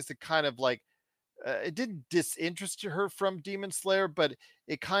things. It kind of like it didn't disinterest her from Demon Slayer, but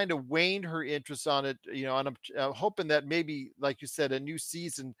it kind of waned her interest on it. And I'm hoping that maybe, like you said, a new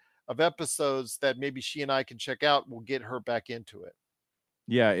season of episodes that maybe she and I can check out will get her back into it.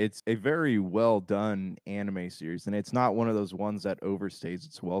 Yeah, it's a very well done anime series, and it's not one of those ones that overstays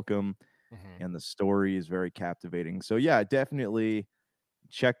its welcome, Mhm. and the story is very captivating. So yeah, definitely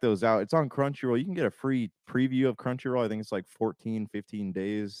check those out. It's on Crunchyroll. You can get a free preview of Crunchyroll. I think it's like 14, 15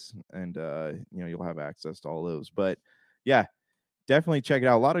 days, and you'll have access to all those. But yeah, definitely check it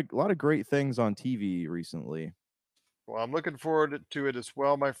out. A lot of great things on TV recently. Well, I'm looking forward to it as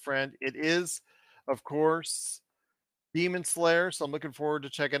well, my friend. It is, of course, Demon Slayer, so I'm looking forward to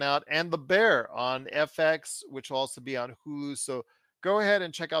checking out, and The Bear on FX, which will also be on Hulu. So go ahead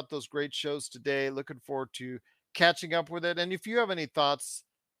and check out those great shows today. Looking forward to catching up with it. And if you have any thoughts,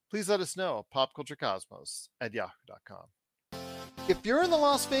 please let us know. popculturecosmos@yahoo.com. If you're in the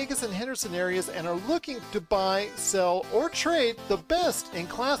Las Vegas and Henderson areas and are looking to buy, sell, or trade the best in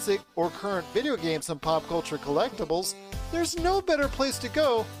classic or current video games and pop culture collectibles, there's no better place to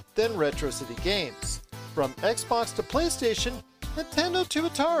go than Retro City Games. From Xbox to PlayStation, Nintendo to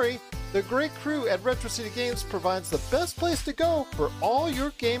Atari, the great crew at Retro City Games provides the best place to go for all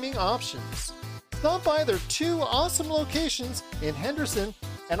your gaming options. Stop by their 2 awesome locations in Henderson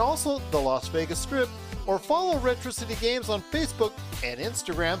and also the Las Vegas Strip, or follow Retro City Games on Facebook and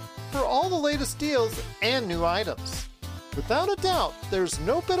Instagram for all the latest deals and new items. Without a doubt, there's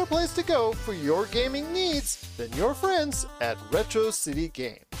no better place to go for your gaming needs than your friends at Retro City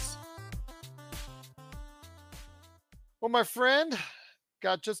Games. Well, my friend,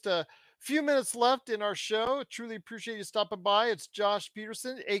 got just a few minutes left in our show. Truly appreciate you stopping by. It's Josh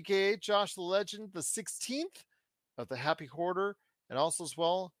Peterson, aka Josh the Legend, the 16th of the Happy Hoarder, and also as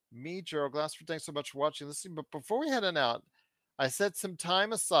well, me, Gerald Glassford. Thanks so much for watching and listening. But before we head on out, I set some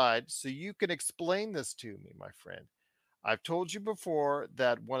time aside so you can explain this to me, my friend. I've told you before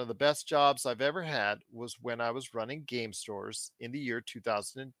that one of the best jobs I've ever had was when I was running game stores in the year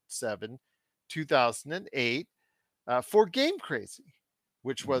 2007, 2008 for Game Crazy,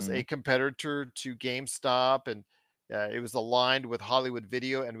 which was Mm-hmm. a competitor to GameStop, and it was aligned with Hollywood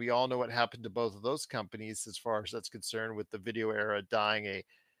Video. And we all know what happened to both of those companies as far as that's concerned, with the video era dying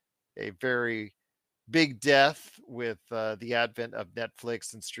a very big death with the advent of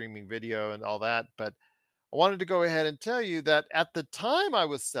Netflix and streaming video and all that. But I wanted to go ahead and tell you that at the time I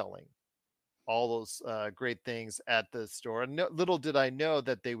was selling all those great things at the store, and little did I know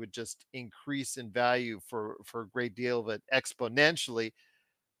that they would just increase in value for a great deal of it exponentially,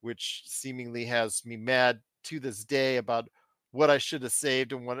 which seemingly has me mad to this day about what I should have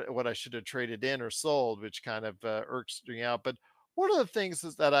saved and what I should have traded in or sold, which kind of irks me out. But one of the things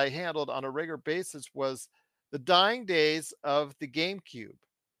is that I handled on a regular basis was the dying days of the GameCube,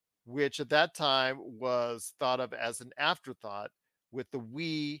 which at that time was thought of as an afterthought, with the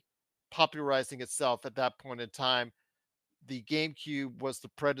Wii popularizing itself at that point in time. The GameCube was the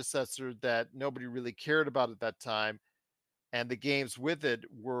predecessor that nobody really cared about at that time, and the games with it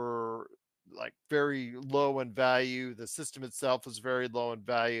were like very low in value. The system itself was very low in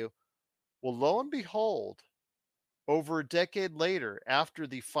value. Well, lo and behold, over a decade later, after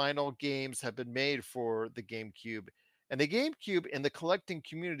the final games have been made for the GameCube, and the GameCube in the collecting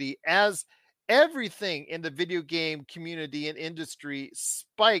community, as everything in the video game community and industry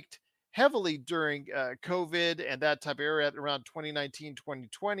spiked heavily during COVID and that type of era at around 2019,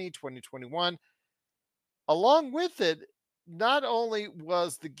 2020, 2021. Along with it, not only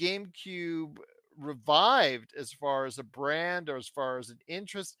was the GameCube revived as far as a brand or as far as an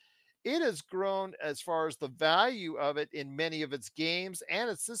interest, it has grown as far as the value of it in many of its games and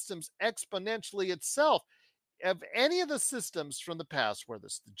its systems exponentially itself. Of any of the systems from the past, whether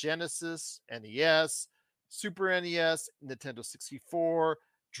it's the Genesis, NES, Super NES, Nintendo 64,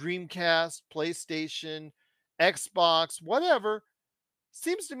 Dreamcast, PlayStation, Xbox, whatever,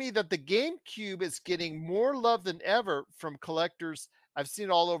 seems to me that the GameCube is getting more love than ever from collectors. I've seen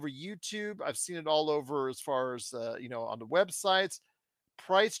it all over YouTube. I've seen it all over as far as on the websites.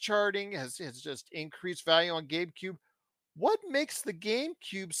 Price charting has just increased value on GameCube. What makes the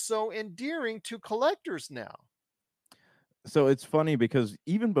GameCube so endearing to collectors now? So it's funny because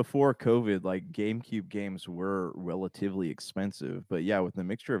even before COVID, like GameCube games were relatively expensive. But yeah, with the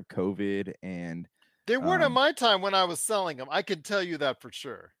mixture of COVID and They weren't in um, my time when I was selling them. I can tell you that for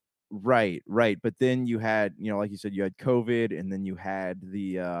sure. right, right. But then you had, like you said, you had COVID, and then you had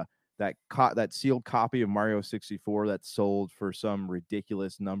the that sealed copy of Mario 64 that sold for some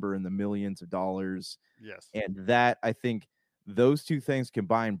ridiculous number in the millions of dollars. Yes. And that, I think, those two things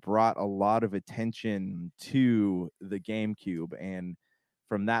combined brought a lot of attention to the GameCube. And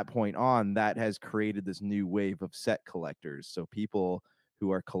from that point on, that has created this new wave of set collectors. So people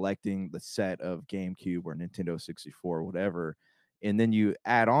who are collecting the set of GameCube or Nintendo 64 or whatever. And then you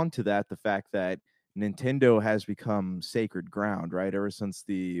add on to that the fact that Nintendo has become sacred ground, right? Ever since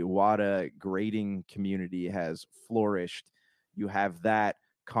the WADA grading community has flourished, you have that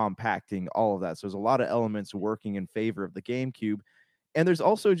compacting all of that. So there's a lot of elements working in favor of the GameCube. And there's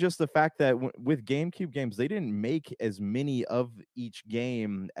also just the fact that with GameCube games, they didn't make as many of each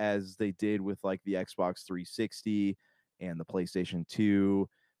game as they did with like the Xbox 360 and the PlayStation 2,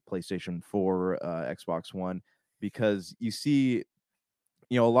 PlayStation 4, Xbox One, because you see,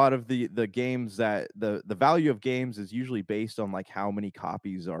 a lot of the games that the value of games is usually based on like how many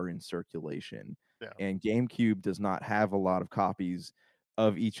copies are in circulation. Yeah. And GameCube does not have a lot of copies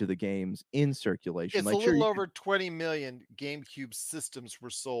of each of the games in circulation. It's a Like, sure, little you could, over 20 million GameCube systems were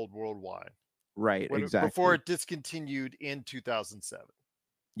sold worldwide right, before exactly. it discontinued in 2007.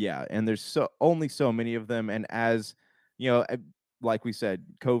 Yeah, and there's only so many of them, and as you know, like we said,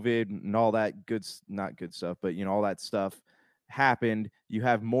 COVID and all that not good stuff, but all that stuff happened. You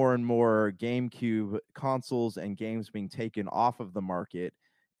have more and more GameCube consoles and games being taken off of the market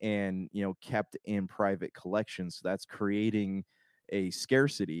and kept in private collections. So that's creating a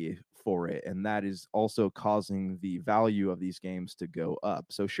scarcity for it, and that is also causing the value of these games to go up.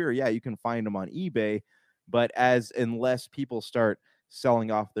 So sure, yeah, you can find them on eBay, but unless people start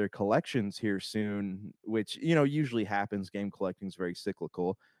selling off their collections here soon, which usually happens. Game collecting is very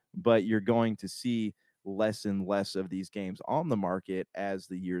cyclical, but you're going to see less and less of these games on the market as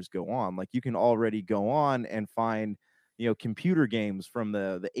the years go on. Like, you can already go on and find computer games from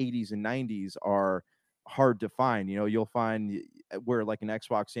the 80s and 90s are hard to find. You'll find where, like, an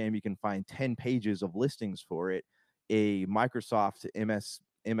Xbox game, you can find 10 pages of listings for it. A Microsoft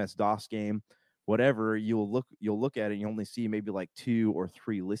MS DOS game, whatever, you'll look at it and you only see maybe like 2 or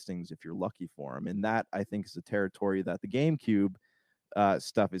 3 listings if you're lucky for them. And that, I think, is the territory that the GameCube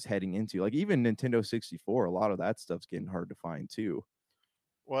stuff is heading into. Like, even Nintendo 64, a lot of that stuff's getting hard to find too.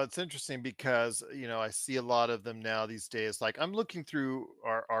 Well, it's interesting because, I see a lot of them now these days. Like, I'm looking through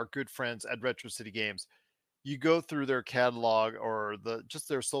our good friends at Retro City Games. You go through their catalog or just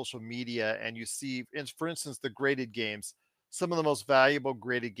their social media, and you see, for instance, the graded games. Some of the most valuable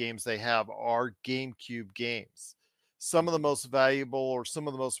graded games they have are GameCube games. Some of the most valuable or some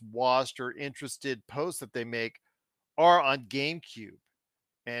of the most watched or interested posts that they make are on GameCube.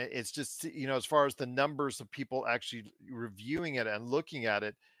 And it's just, as far as the numbers of people actually reviewing it and looking at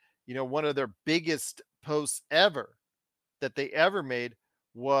it, one of their biggest posts ever that they ever made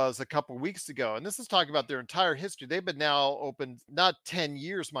was a couple weeks ago. And this is talking about their entire history. They've been now open not 10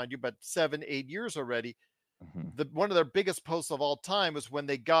 years, mind you, but 7, 8 years already. Mhm. One of their biggest posts of all time was when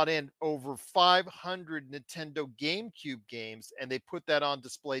they got in over 500 Nintendo GameCube games and they put that on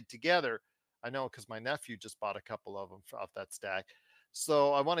display together. I know because my nephew just bought a couple of them off that stack.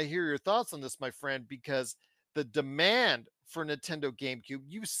 So I want to hear your thoughts on this, my friend, because the demand for Nintendo GameCube,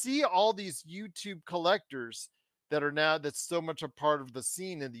 you see all these YouTube collectors that's so much a part of the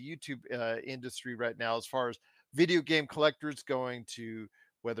scene in the YouTube industry right now, as far as video game collectors going to,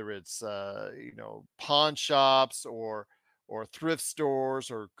 whether it's pawn shops or thrift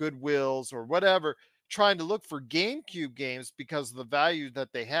stores or Goodwills or whatever, trying to look for GameCube games because of the value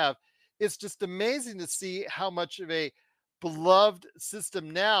that they have. It's just amazing to see how much of a beloved system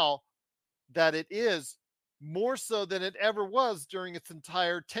now that it is, more so than it ever was during its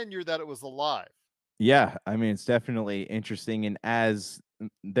entire tenure that it was alive. Yeah, I mean, it's definitely interesting. And as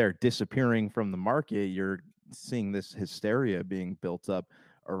they're disappearing from the market, you're seeing this hysteria being built up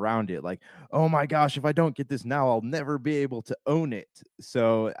around it. Like, oh my gosh, if I don't get this now, I'll never be able to own it.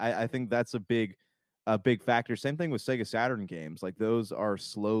 So I think that's a big factor. Same thing with Sega Saturn games. Like, those are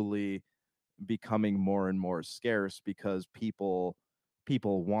slowly becoming more and more scarce because people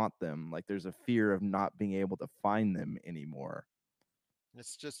want them. Like, there's a fear of not being able to find them anymore.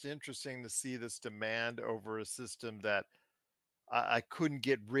 It's just interesting to see this demand over a system that I couldn't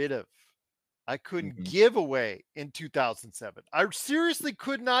get rid of. I couldn't Mhm. give away in 2007. I seriously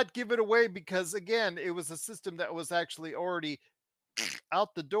could not give it away because, again, it was a system that was actually already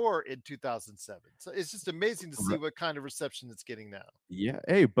out the door in 2007. So it's just amazing to see what kind of reception it's getting now. Yeah.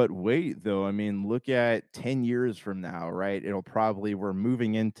 Hey, but wait though. I mean, look at 10 years from now, right? We're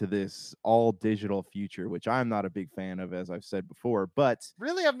moving into this all digital future, which I'm not a big fan of, as I've said before, but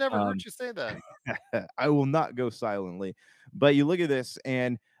Really, I've never heard um, you say that. I will not go silently. But you look at this,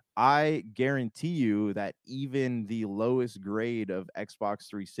 and I guarantee you that even the lowest grade of Xbox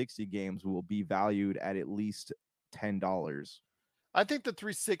 360 games will be valued at least $10. I think the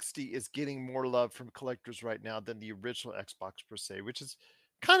 360 is getting more love from collectors right now than the original Xbox per se, which is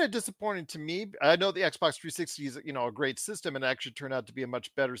kind of disappointing to me. I know the Xbox 360 is, a great system and actually turned out to be a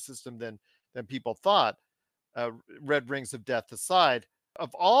much better system than people thought. Red Rings of Death aside,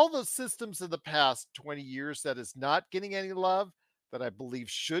 of all the systems of the past 20 years that is not getting any love, that I believe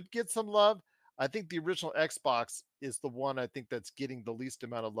should get some love, I think the original Xbox is the one I think that's getting the least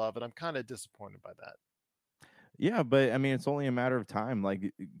amount of love, and I'm kind of disappointed by that. Yeah, but I mean, it's only a matter of time.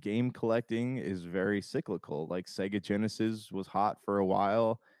 Like, game collecting is very cyclical. Like, Sega Genesis was hot for a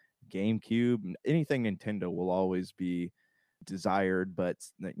while, GameCube, anything Nintendo will always be desired. But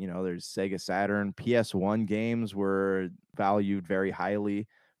there's Sega Saturn, PS1 games were valued very highly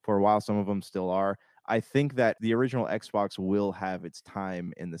for a while. Some of them still are. I think that the original Xbox will have its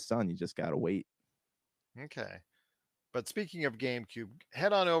time in the sun. You just gotta wait. Okay. But speaking of GameCube,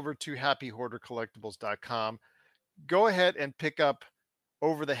 head on over to happyhoardercollectibles.com. Go ahead and pick up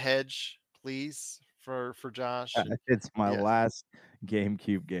Over the Hedge, please, for Josh. And It's my yeah, last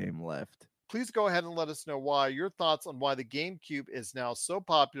GameCube game left. please go ahead and let us know why your thoughts on why the GameCube is now so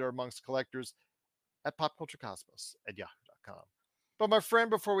popular amongst collectors at popculturecosmos at yahoo.com. But my friend,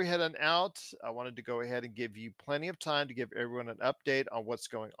 before we head on out, I wanted to go ahead and give you plenty of time to give everyone an update on what's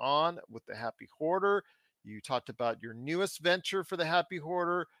going on with the Happy Hoarder. You talked about your newest venture for the Happy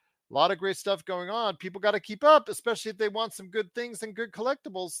Hoarder. A lot of great stuff going on. People got to keep up, especially if they want some good things and good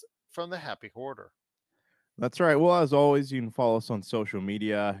collectibles from the Happy Hoarder. That's right. Well, as always, you can follow us on social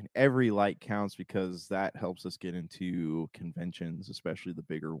media. Every like counts because that helps us get into conventions, especially the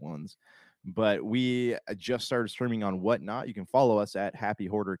bigger ones. But we just started streaming on Whatnot. You can follow us at Happy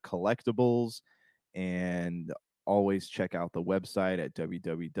Hoarder Collectibles and always check out the website at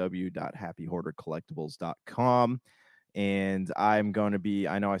www.happyhoardercollectibles.com. And I'm going to be,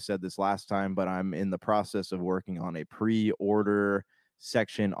 I know I said this last time, but I'm in the process of working on a pre-order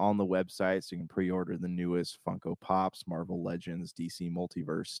section on the website, so you can pre-order the newest Funko Pops, Marvel Legends, DC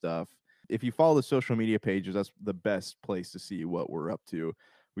Multiverse stuff. If you follow the social media pages, that's the best place to see what we're up to.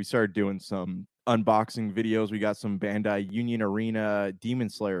 We started doing some unboxing videos. We got some Bandai Union Arena Demon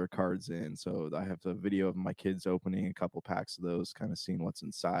Slayer cards in, so I have a video of my kids opening a couple packs of those, kind of seeing what's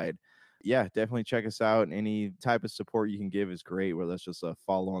inside. Yeah, definitely check us out. Any type of support you can give is great, whether that's just a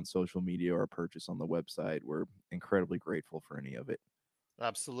follow on social media or a purchase on the website. We're incredibly grateful for any of it.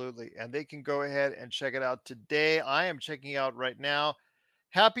 Absolutely. And they can go ahead and check it out today. I am checking out right now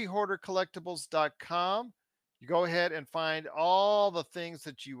happyhoardercollectibles.com. You go ahead and find all the things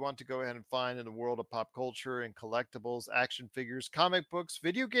that you want to go ahead and find in the world of pop culture and collectibles, action figures, comic books,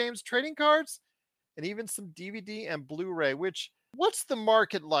 video games, trading cards, and even some DVD and Blu-ray, which what's the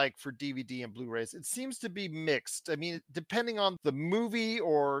market like for DVD and Blu-rays? It seems to be mixed. I mean, depending on the movie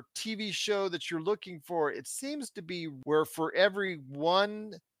or TV show that you're looking for, it seems to be where for every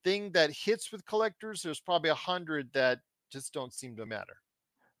one thing that hits with collectors, there's probably 100 that just don't seem to matter.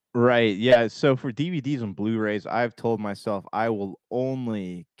 Right. Yeah. So for DVDs and Blu-rays, I've told myself I will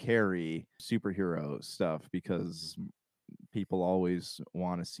only carry superhero stuff because people always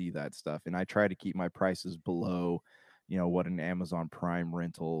want to see that stuff. And I try to keep my prices below, what an Amazon Prime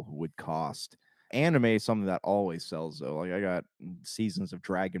rental would cost. Anime is something that always sells though. Like I got seasons of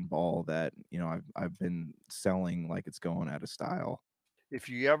Dragon Ball that, I've been selling like it's going out of style. If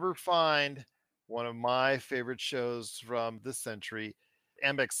you ever find one of my favorite shows from this century,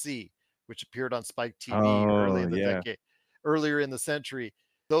 MXC, which appeared on Spike TV Oh, yeah. earlier in the century,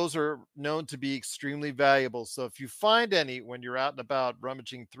 those are known to be extremely valuable. So if you find any when you're out and about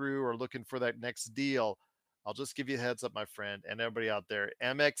rummaging through or looking for that next deal, I'll just give you a heads up, my friend, and everybody out there.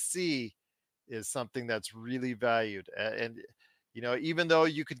 MXC is something that's really valued. And, even though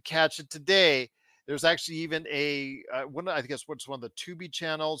you could catch it today, there's actually even I guess what's one of the Tubi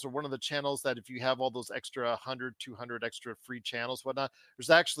channels or one of the channels that if you have all those extra 100, 200 extra free channels, whatnot,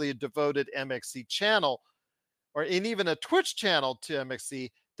 there's actually a devoted MXC channel or and even a Twitch channel to MXC.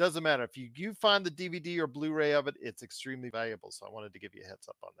 Doesn't matter. If you find the DVD or Blu-ray of it, it's extremely valuable. So I wanted to give you a heads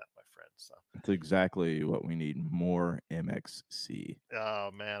up on that, my friend. So That's exactly what we need. More MXC. oh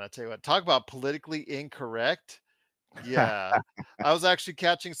man, I tell you what, talk about politically incorrect. Yeah. I was actually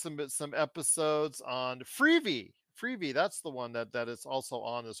catching some episodes on Freevee. Freevee, that's the one that is also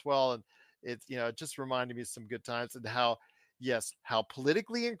on as well. And it just reminded me of some good times and how, yes, how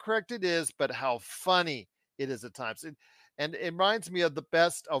politically incorrect it is, but how funny it is at times. And it reminds me of the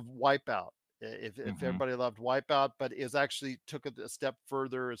best of Wipeout. If Hmm. everybody loved Wipeout, but is actually took it a step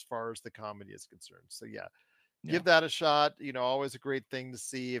further as far as the comedy is concerned. So yeah, Yeah. give that a shot. Always a great thing to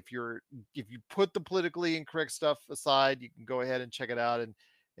see. If you put the politically incorrect stuff aside, you can go ahead and check it out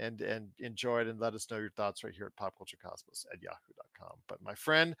and enjoy it and let us know your thoughts right here at popculturecosmos at yahoo.com. But my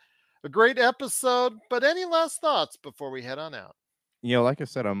friend, a great episode. But any last thoughts before we head on out? Like I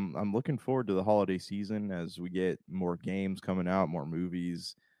said, I'm looking forward to the holiday season as we get more games coming out, more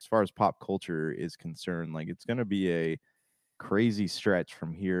movies. As far as pop culture is concerned, like it's gonna be a crazy stretch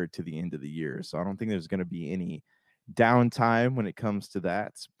from here to the end of the year. So I don't think there's gonna be any downtime when it comes to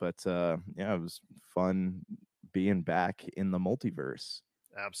that. But yeah, it was fun being back in the multiverse.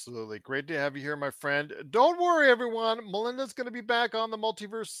 Absolutely. Great to have you here, my friend. Don't worry, everyone. Melinda's going to be back on the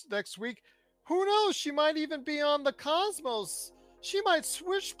multiverse next week. Who knows? She might even be on the Cosmos. She might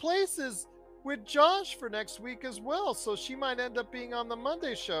switch places with Josh for next week as well. So she might end up being on the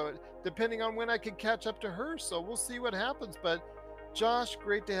Monday show, depending on when I can catch up to her. So we'll see what happens. But Josh,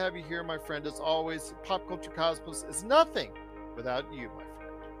 great to have you here, my friend. As always, Pop Culture Cosmos is nothing without you, my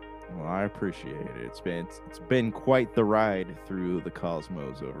friend. Well, I appreciate it. It's been quite the ride through the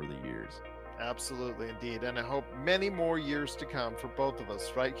cosmos over the years. Absolutely, indeed. And I hope many more years to come for both of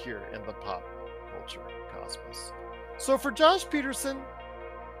us right here in the pop culture cosmos. So for Josh Peterson,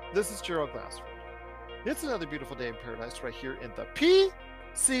 this is Gerald Glassford. It's another beautiful day in paradise right here in the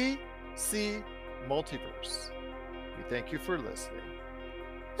PCC Multiverse. We thank you for listening.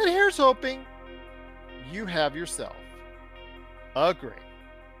 And here's hoping you have yourself a great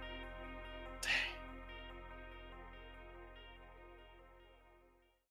day.